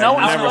trigger. Like, No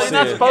I never one's see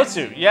not it. supposed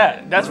to.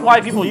 Yeah, that's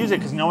why people use it,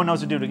 because no one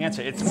knows what to do against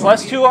it. It's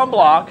 +2 on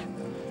block,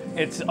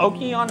 it's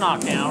Oki on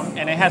knockdown,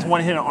 and it has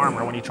 1 hit of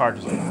armor when he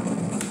charges it.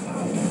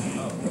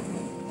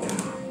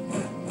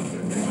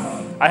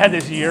 I had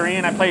this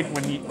Urian. I played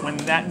when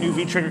that new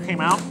V trigger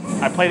came out.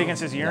 I played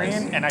against this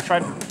Urian, and I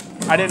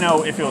didn't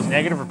know if it was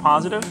negative or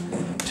positive.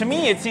 To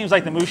me, it seems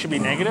like the move should be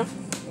negative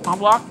on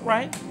block,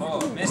 right?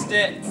 Oh, missed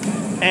it.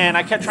 And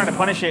I kept trying to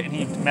punish it, and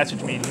he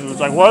messaged me, and he was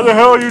like, "Why the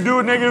hell are you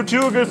doing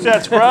 -2 against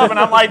that scrub?" And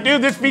I'm like,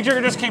 "Dude, this V trigger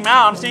just came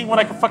out. I'm seeing what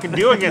I can fucking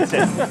do against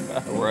it."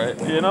 Right.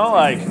 You know,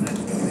 like,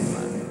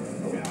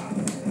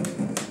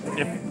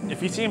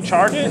 if you see him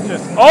charge it,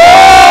 just oh,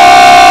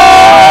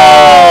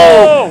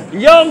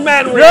 Young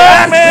man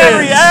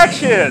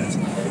reactions.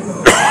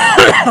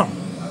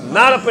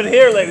 Not up in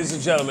here, ladies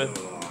and gentlemen.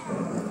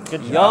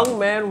 Good job. Young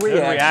man Good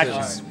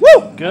reactions. reactions.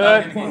 Woo!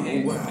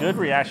 Good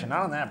reaction.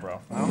 Not on that, bro.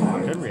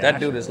 Good reaction. That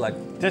dude is like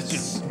This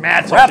just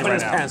mad salty wrapping right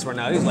his now. pants right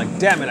now. He's like,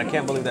 damn it, I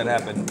can't believe that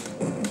happened.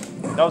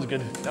 That was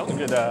good. That was a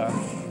good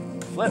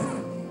flip.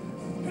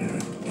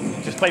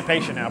 Just play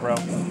patient now, bro.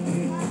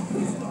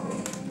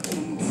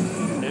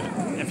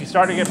 If you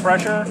start to get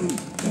pressure,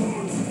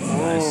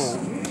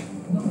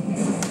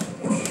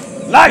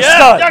 Nice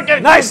stun.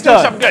 Nice do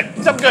stun. something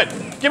good. Something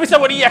good. Give me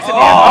some with EX at the end.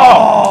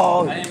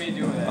 I didn't mean to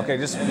do that. Okay,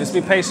 just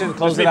be patient.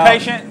 Close Just be it out.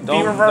 patient. V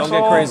Don't reversal.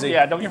 get crazy.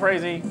 Yeah, don't get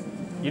crazy.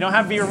 You don't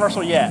have V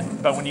reversal yet,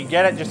 but when you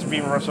get it, just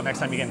V reversal next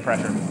time you get in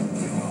pressure.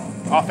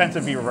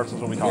 Offensive V reversal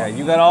is what we call Yeah, it.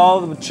 you got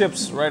all the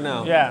chips right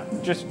now. Yeah,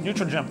 just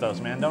neutral jump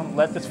those, man. Don't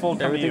let this full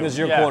come Everything to you. is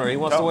your Yeah. corner. He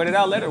wants to wait it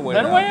out. Let it wait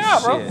Let it it out. wait it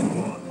out, bro.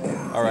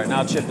 Shit. All right,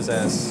 now chip his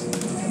ass.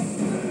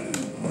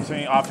 So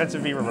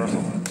offensive V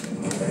reversal.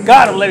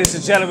 Got him, ladies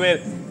and gentlemen.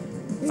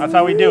 That's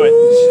how we do it.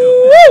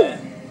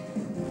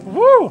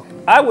 Woo!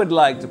 I would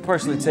like to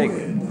personally take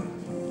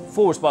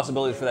full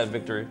responsibility for that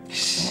victory.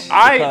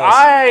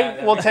 I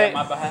will take.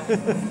 My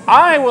behalf.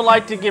 I would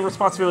like to give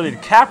responsibility to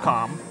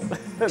Capcom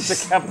To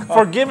Capcom.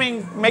 for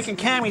making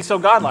Cammy so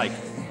godlike.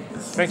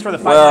 Thanks for the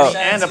 5 Well, money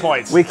and the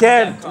points. We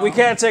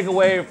can't take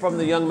away from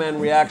the young man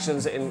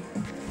reactions in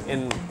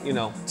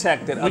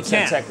tech that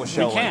Upset Tech was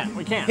showing.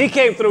 We can't. He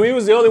came through. He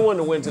was the only one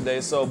to win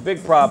today. So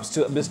big props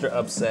to Mr.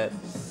 Upset.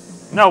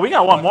 No, we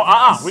got one more.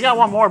 We got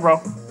one more, bro.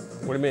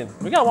 What do you mean?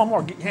 We got one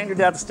more. Hand your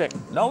dad the stick.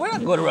 No, we're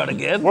not going around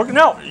again.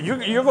 No,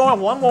 you're going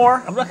one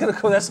more. I'm not gonna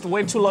go. That's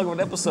way too long of an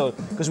episode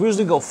because we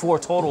usually go 4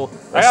 total.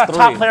 I That's got a 3.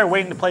 top player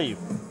waiting to play you.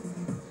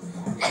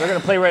 They're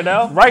gonna play right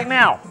now. Right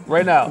now.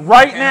 Right now.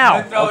 Right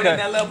now. Throw it Okay. in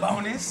that little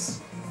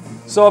bonus.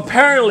 So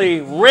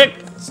apparently, Rick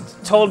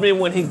told me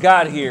when he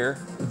got here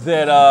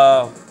that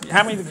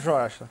How many to control,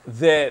 Ashley?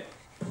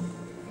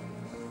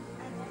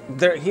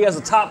 he has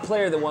a top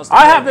player that wants to. I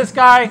play. have this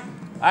guy.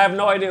 I have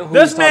no idea who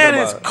This he's talking man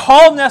has about.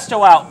 called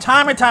Nesto out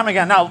time and time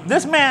again. Now,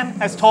 this man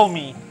has told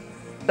me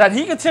that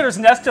he considers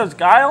Nesto's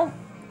guile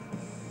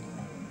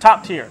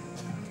top tier.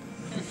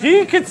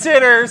 He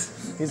considers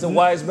He's a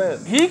wise man.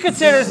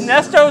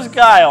 Nesto's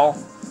guile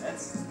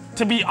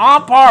to be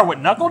on par with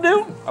Knuckle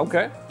Dude,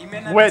 Okay. He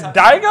may not with top-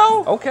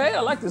 Daigo, Okay, I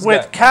like this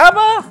with guy.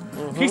 Kaba.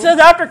 He says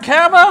after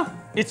Kaba,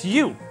 it's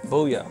you.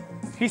 Booyah.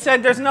 He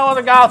said there's no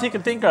other guiles he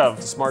can think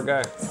of. Smart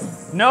guy.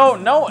 No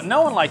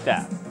one like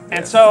that.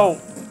 And so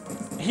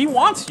he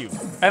wants you.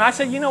 And I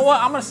said, you know what?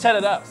 I'm gonna set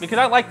it up because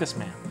I like this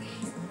man.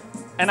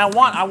 And I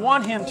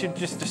want him to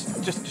just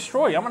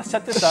destroy you. I'm gonna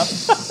set this up.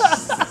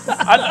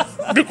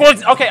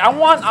 Because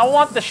I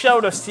want the show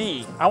to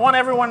see. I want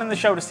everyone in the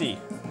show to see.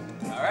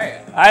 All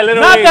right. I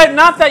literally.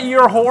 Not that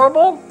you're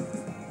horrible.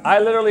 I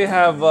literally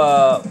have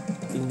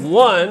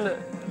one,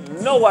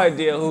 no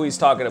idea who he's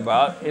talking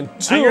about, and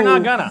 2, And you're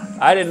not gonna.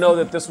 I didn't know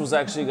that this was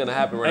actually gonna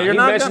happen right And now. you're He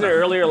not mentioned gonna. it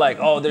earlier, like,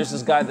 oh, there's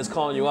this guy that's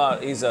calling you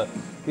out. He's a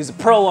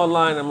pro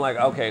online. I'm like,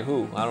 okay,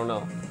 who? I don't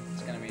know.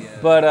 It's gonna be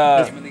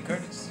But Jamie Lee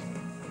Curtis.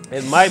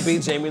 it might be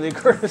Jamie Lee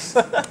Curtis.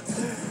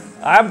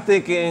 I'm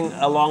thinking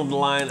along the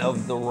line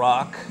of The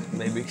Rock,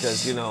 maybe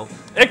because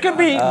It could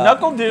be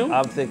Knuckle Dude.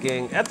 I'm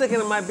thinking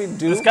it might be Duke.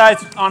 This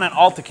guy's on an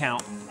alt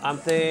account. I'm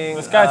thinking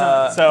This guy's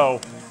on, so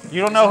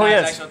you don't know who he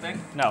Is is. that his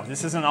actual thing? No,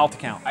 this is an alt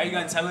account. Are you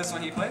gonna tell us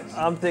when he plays?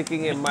 I'm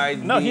thinking it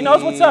might be. No, he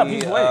knows what's up.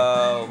 He's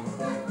waiting.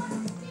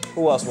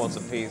 Who else wants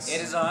a piece?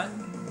 It is on.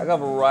 I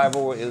have a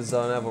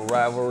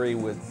rivalry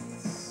with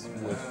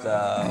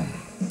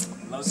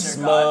Low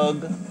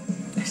Smug.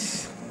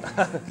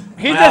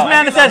 He's this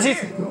man that says he's.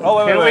 Oh,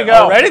 wait, Here wait, we wait.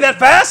 go. Already that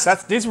fast? I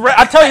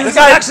tell you, this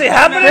guy actually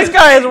happening? This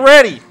guy is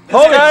ready.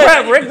 Holy guy-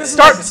 crap, Rick! This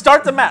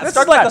Start the match. This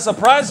Start is like the a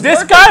surprise. This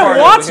birthday guy party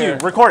wants over you.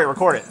 here.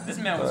 Record it. This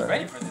man was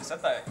ready for this. I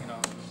thought,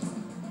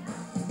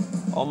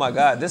 Oh my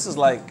God, this is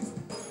like.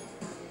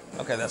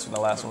 Okay, that's for the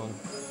last one.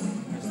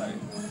 Start.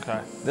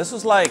 Okay. This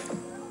was like.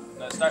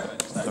 No, start with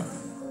it. Start.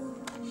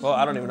 Well,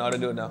 I don't even know how to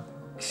do it now.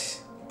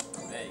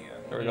 There you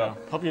go. Here we go.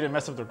 Hope you didn't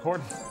mess up the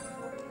recording.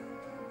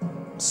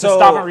 So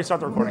Stop and restart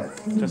the recording.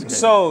 Just in case.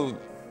 So,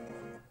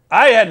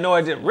 I had no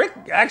idea. Rick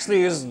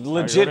actually is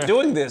legit okay?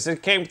 doing this.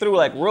 It came through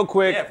like real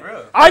quick. Yeah,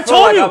 bro. I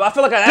told you. I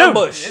feel like an Dude,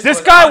 ambush. This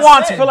was guy on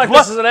wants. set. I feel like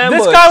this is an ambush.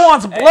 This guy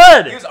wants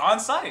blood. He was on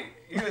site.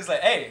 He was like,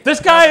 hey. This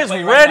guy is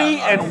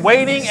ready and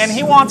waiting, and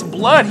he wants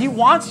blood. He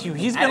wants you.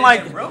 He's been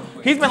like,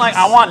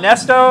 I want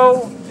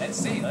Nesto. Let's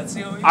see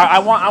who he I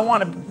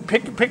want to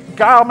pick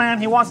Guile, man.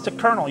 He wants to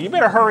Colonel. You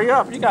better hurry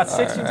up. You got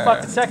 16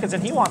 fucking seconds,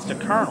 and he wants to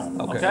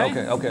Colonel.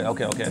 Okay.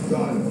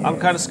 I'm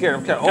kind of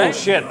scared. Oh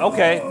shit.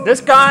 Okay.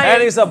 This guy.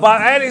 And he's a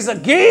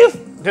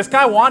geef. This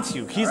guy wants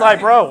you. He's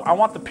like, bro, I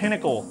want the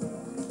pinnacle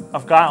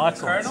of Guile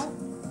excellence. Colonel?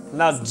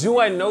 Now, do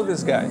I know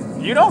this guy?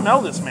 You don't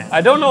know this man.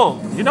 I don't know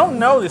him. You don't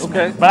know this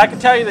man. But I can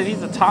tell you that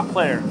he's a top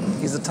player.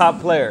 He's a top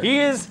player. He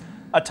is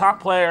a top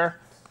player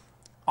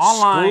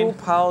online.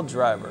 Screw pile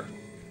driver.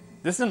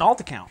 This is an alt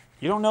account.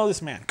 You don't know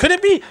this man. Could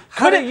it be?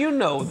 How do you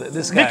know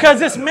this guy? Because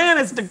this man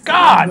is the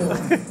god.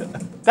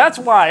 That's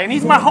why. And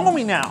he's my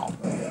homie now.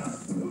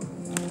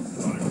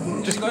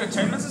 Just go to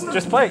tournaments and stuff?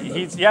 Just play.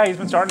 He's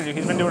been starting to.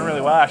 He's been doing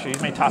really well, actually.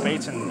 He's made top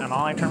 8s in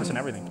online tournaments and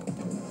everything.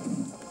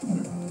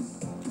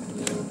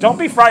 Don't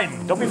be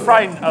frightened. Don't be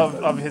frightened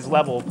of his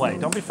level of play.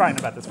 Don't be frightened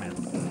about this man.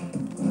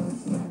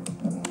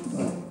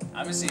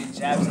 I've been seeing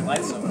jabs and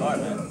lights so far,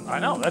 man. I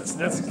know. That's.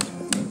 Is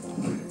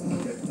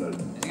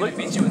he gonna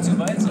beat you with 2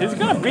 buttons? He's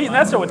gonna beat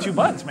Nesto with 2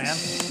 buttons, man.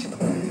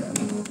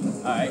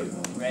 All right,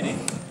 ready?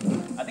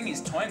 I think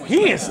he's toying with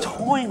He you. is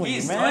toying with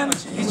you, man. Toying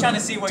with you. He's trying to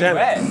see where you're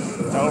at.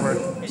 It's over.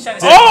 He's trying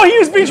to see. Oh, he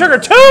used B trigger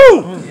 2.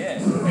 Yeah.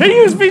 He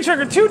used B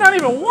trigger 2, not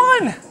even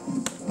 1.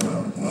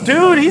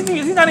 Dude,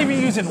 he's not even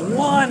using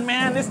 1,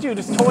 man. This dude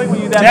is toying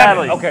with you that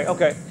badly.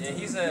 Okay. Yeah,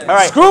 he's a. All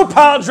right. Screw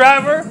pile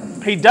driver.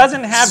 He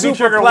doesn't have Super V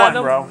trigger 1,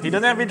 platinum. bro. He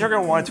doesn't have V trigger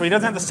 1, so he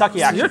doesn't have the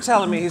sucky action. You're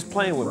telling me he's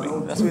playing with me.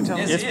 That's what you're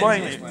telling me. Yes, It's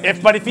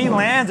playing. But if he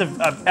lands a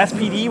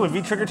SPD with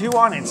V trigger 2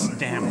 on, it's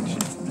damage.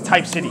 It's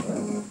Type City.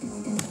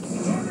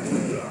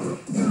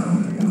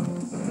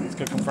 Let's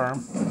go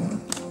confirm.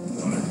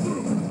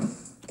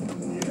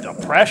 The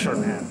pressure,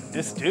 man.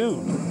 This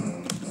dude.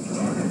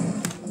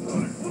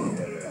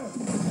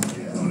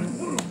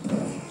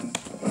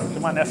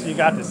 Come on, Nestor, you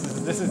got this.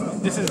 This is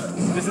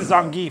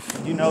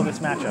Zangief. You know this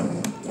matchup.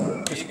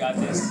 You got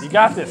this. You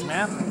got this,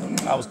 man.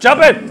 I was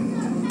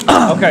jumping.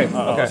 Okay.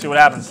 Let's see what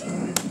happens.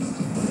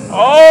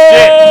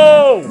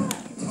 Oh!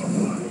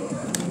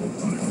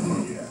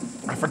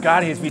 I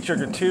forgot he has V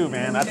trigger 2,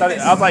 man. I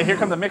was like, here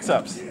come the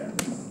mix-ups.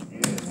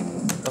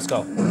 Let's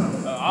go.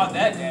 All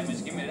that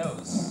damage. Give me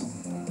those.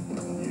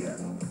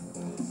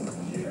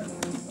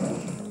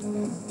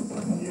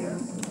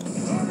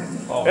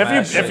 Oh,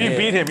 If you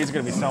beat him, he's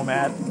gonna be so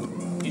mad.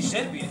 You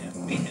should beat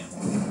him. Beat him.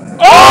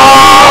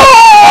 Oh!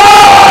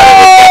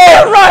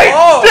 Right!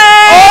 Oh!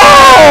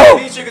 Damn!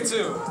 Beat trigger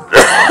 2.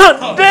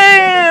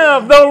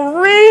 Damn! The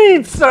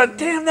read, son.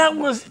 Damn, that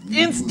was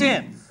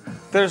instant.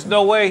 There's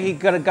no way he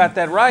could have got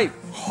that right.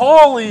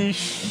 Holy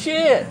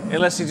shit!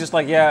 Unless he just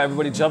like, yeah,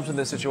 everybody jumps in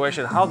this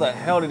situation. How the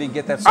hell did he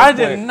get that so I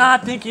quick? did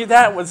not think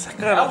that was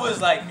gonna. That was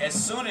like as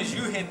soon as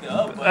you hit the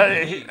up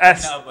button,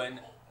 as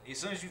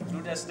soon as you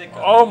threw that stick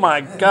up. Oh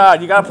my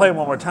god! You gotta play him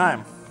one more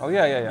time. Oh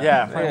yeah.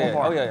 Yeah, play one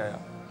more. Oh yeah.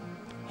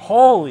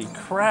 Holy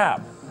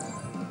crap!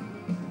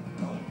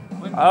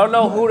 I don't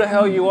know who the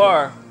hell you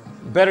are.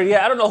 Better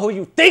yet, I don't know who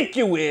you think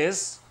you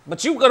is.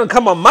 But you gonna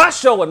come on my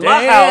show in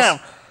my house.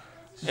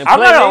 I'm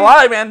not gonna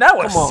lie, man. That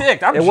was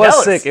sick. I'm jealous.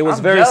 Was sick. It was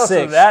I'm very jealous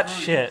sick. Of that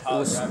shit. It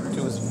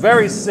was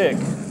very sick.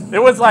 It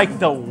was like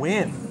the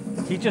win.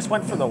 He just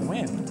went for the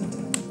win.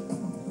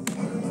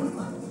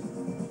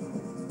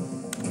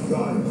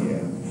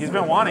 He's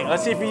been wanting.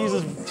 Let's see if he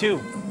uses 2.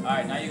 All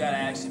right, now you gotta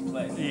actually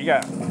play.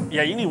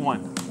 Yeah, you need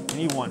 1. You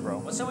need 1, bro.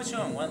 What's up with you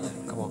on 1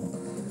 lane? Come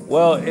on.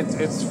 Well,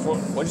 it's for,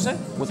 what'd you say?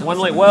 With 1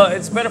 lane. Well,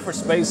 it's better for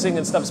spacing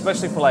and stuff,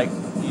 especially for like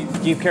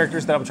deep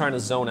characters that I'm trying to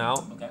zone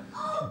out. Okay.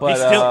 But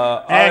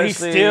he's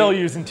still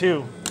using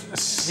 2.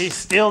 He's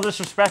still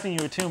disrespecting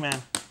you with 2,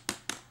 man.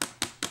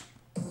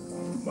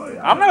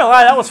 I'm not gonna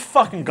lie, that was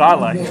fucking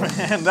godlike,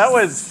 man. That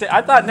was.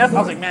 I thought I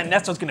was like, man,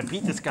 Nesto's gonna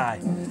beat this guy.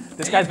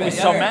 This guy's gonna be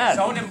so mad.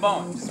 Zone and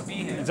bone, just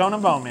beat him. Zone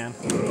and bone, man.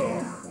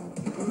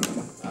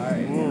 All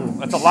right. Ooh,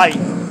 that's a light.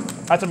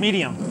 That's a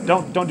medium.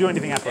 Don't do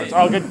anything afterwards.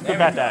 Oh, good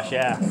bat dash,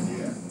 yeah. He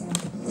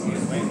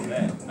was waiting for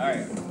that. All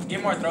right,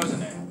 get more throws in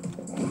there.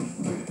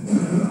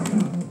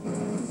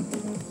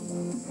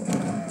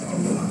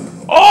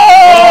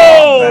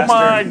 Oh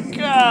my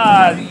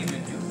god!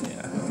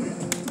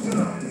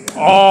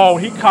 Oh,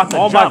 he caught the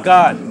jump. Oh my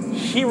god.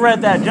 He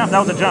read that jump. That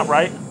was a jump,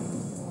 right?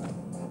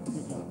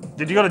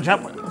 Did you go to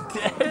jump?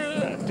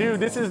 Dude,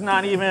 this is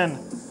not even...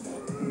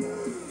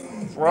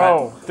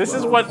 Bro, this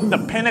is what the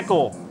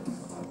pinnacle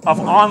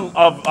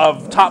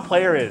of top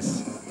player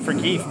is for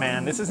Geef,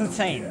 man. This is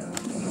insane.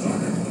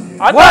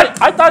 I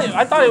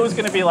thought it was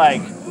gonna be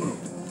like,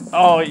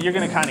 oh, you're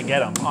gonna kind of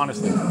get him,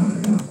 honestly.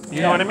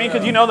 You know what I mean?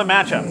 Because you know the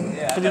matchup.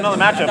 Because you know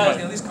the matchup.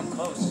 At least come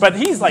close. But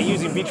he's like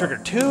using V trigger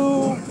 2,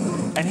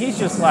 and he's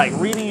just like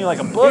reading you like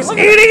a book. He's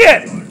eating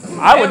it.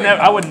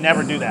 I would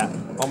never do that.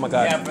 Oh my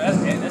god. Yeah, but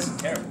that's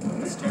terrible.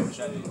 That's a terrible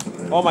strategy.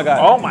 Oh my god.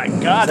 Oh my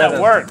god, that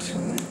worked. I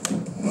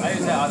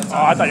use that all the Oh,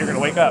 time. I thought you were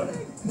gonna wake up.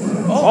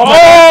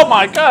 Oh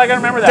my god, I gotta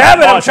remember that.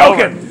 Damn it, Oh, I'm it's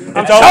choking. over.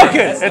 I'm It's over. choking.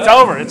 It's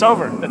over. It's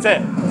over. That's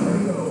it.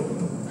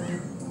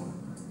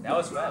 That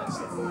was fast.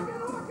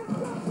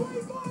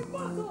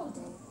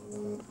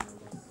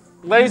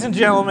 ladies and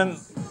gentlemen.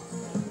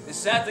 The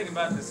sad thing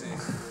about this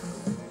is,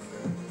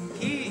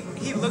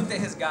 he looked at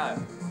his guy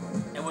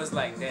and was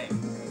like, dang,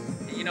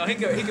 you know, he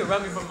could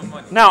run me for my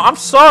money. Now, I'm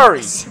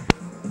sorry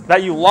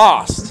that you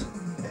lost,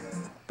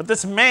 but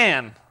this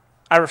man,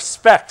 I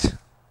respect.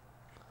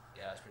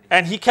 Yeah, that's pretty good.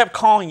 And he kept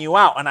calling you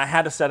out, and I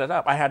had to set it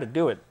up. I had to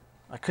do it.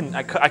 I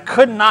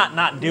could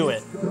not do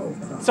it.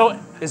 So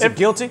Is it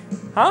guilty?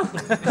 Huh?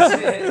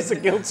 Is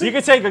it guilty? You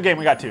can take a game.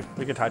 We got two.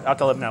 We can tie. I'll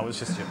tell him now. It was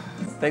just two.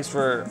 Thanks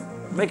for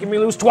making me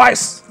lose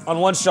twice on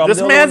one show.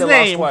 This man's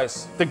name,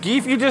 twice. the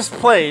geef you just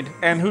played,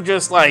 and who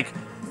just like,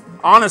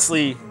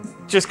 honestly,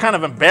 just kind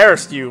of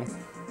embarrassed you,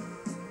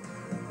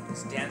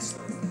 It's dance.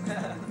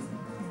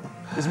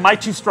 is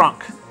Mike Too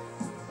Strong.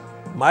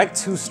 Mike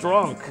Too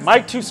Strong.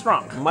 Mike Too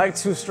Strong. Mike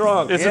Too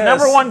Strong. It's the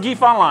 #1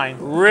 geef online.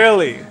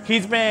 Really? He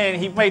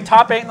made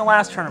top 8 in the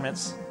last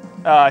tournaments.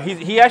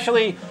 He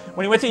actually,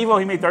 when he went to Evo,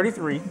 he made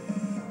 33.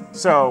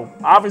 So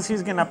obviously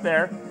he's getting up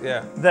there.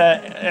 Yeah.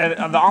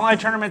 The online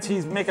tournaments,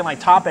 he's making like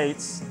top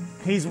 8s.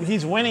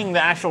 He's winning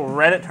the actual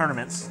Reddit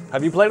tournaments.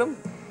 Have you played him?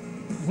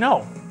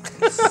 No.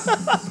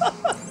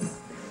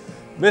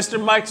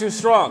 Mr. Mike Too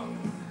Strong,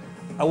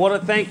 I want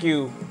to thank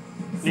you.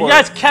 You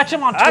guys catch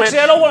him on Twitch. Actually,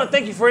 I don't want to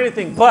thank you for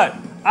anything, but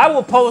I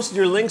will post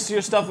your links to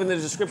your stuff in the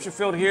description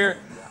field here.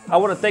 I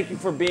want to thank you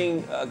for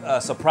being a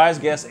surprise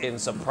guest and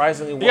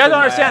surprisingly. You guys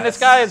don't understand. This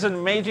guy is an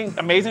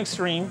amazing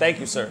stream. Thank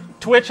you, sir.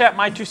 Twitch at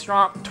Mike Too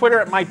Strong. Twitter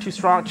at Mike Too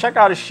Strong. Check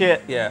out his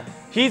shit. Yeah.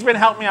 He's been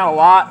helping me out a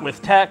lot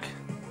with tech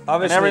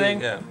Obviously, and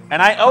everything. Yeah.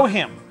 And I owe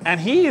him. And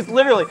he's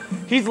literally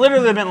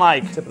been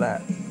like, Tip of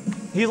that.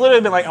 he's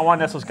literally been like, I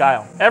want Nesso's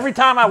Guile. Every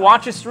time I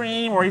watch a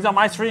stream or he's on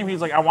my stream,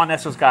 he's like, I want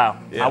Nesso's Guile.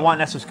 Yeah. I want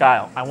Nesso's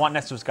Guile. I want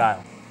Nesso's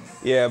Guile.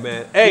 Yeah,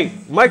 man. Hey,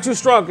 Mike Too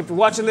Strong, if you're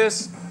watching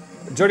this,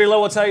 Dirty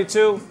Low will tell you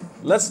too.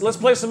 Let's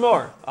play some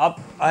more.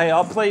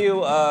 I'll play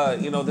you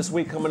this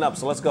week coming up.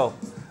 So let's go.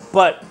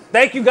 But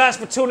thank you guys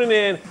for tuning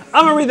in.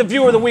 I'm gonna read the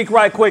viewer of the week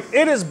right quick.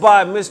 It is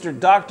by Mr.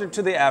 Doctor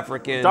to the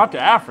African. Dr.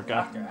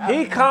 Africa.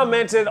 He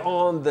commented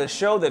on the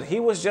show that he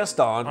was just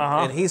on,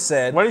 and he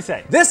said, What did he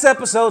say? This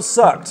episode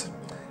sucked.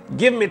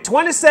 Give me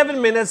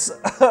 27 minutes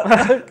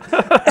and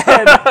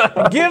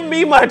give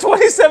me my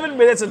 27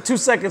 minutes and 2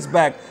 seconds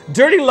back.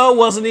 Dirty Low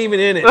wasn't even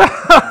in it.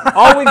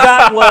 All we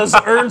got was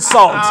earned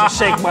salt to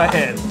shake my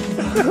head.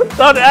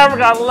 Dr.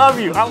 Africa, I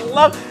love you.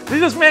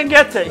 This man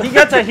gets it. He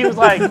gets it. He was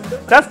like,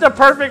 that's the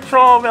perfect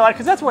troll. Like,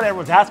 because that's what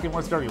everyone's asking,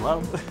 what's Dirty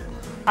Low?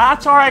 I'm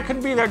sorry I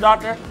couldn't be there,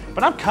 doctor,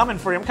 but I'm coming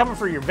for you. I'm coming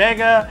for your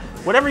Vega.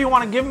 Whatever you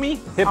want to give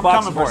me, I'm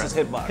coming for it. versus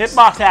Hitbox.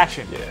 Hitbox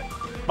action. Yeah.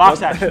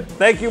 Box action.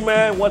 Thank you,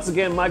 man. Once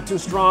again, Mike Too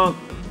Strong.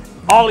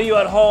 All of you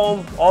at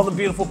home, all the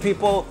beautiful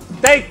people,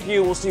 thank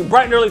you. We'll see you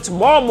bright and early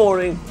tomorrow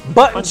morning.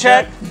 Button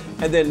check.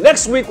 And then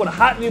next week with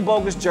hot new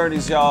Bogus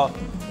journeys, y'all.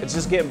 It's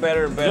just getting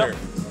better and better. Yep.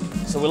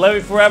 So we love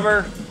you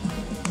forever.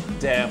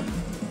 Damn.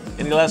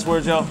 Any last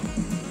words, y'all?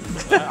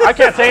 I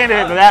can't say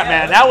anything to that,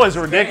 man. That was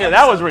ridiculous.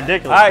 That was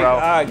ridiculous, bro.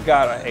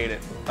 God, I hate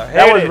it.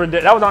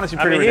 That was honestly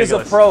pretty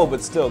ridiculous. He's a pro,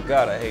 but still,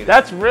 God, I hate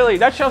it.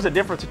 That shows the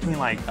difference between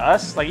like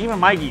us, like even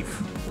my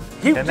geef.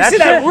 You see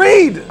that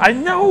read? I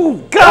know.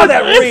 God,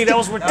 that read, that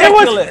was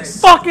ridiculous. It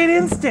was fucking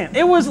instant.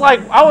 It was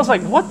like, I was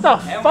like, what the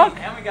fuck?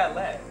 And we got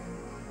lag.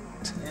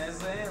 You know what I'm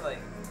saying? Like,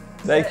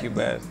 thank you,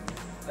 man.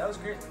 that was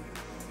great.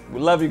 We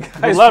love you guys.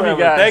 We love you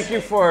guys. Thank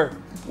you for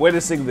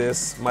witnessing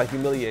this, my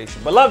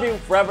humiliation. But love you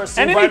forever.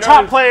 See and you any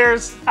top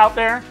players out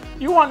there,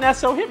 you want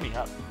Nesso, hit me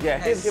up. Yeah,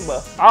 hit him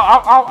up.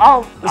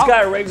 This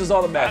guy arranges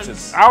all the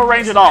matches. I'll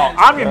arrange it all.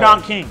 I'm your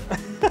Don King.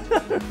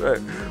 Right.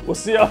 We'll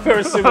see y'all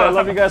very soon. I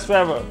love you guys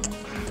forever.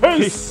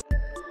 Peace.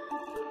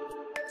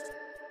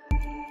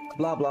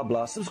 Blah, blah,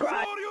 blah.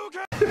 Subscribe.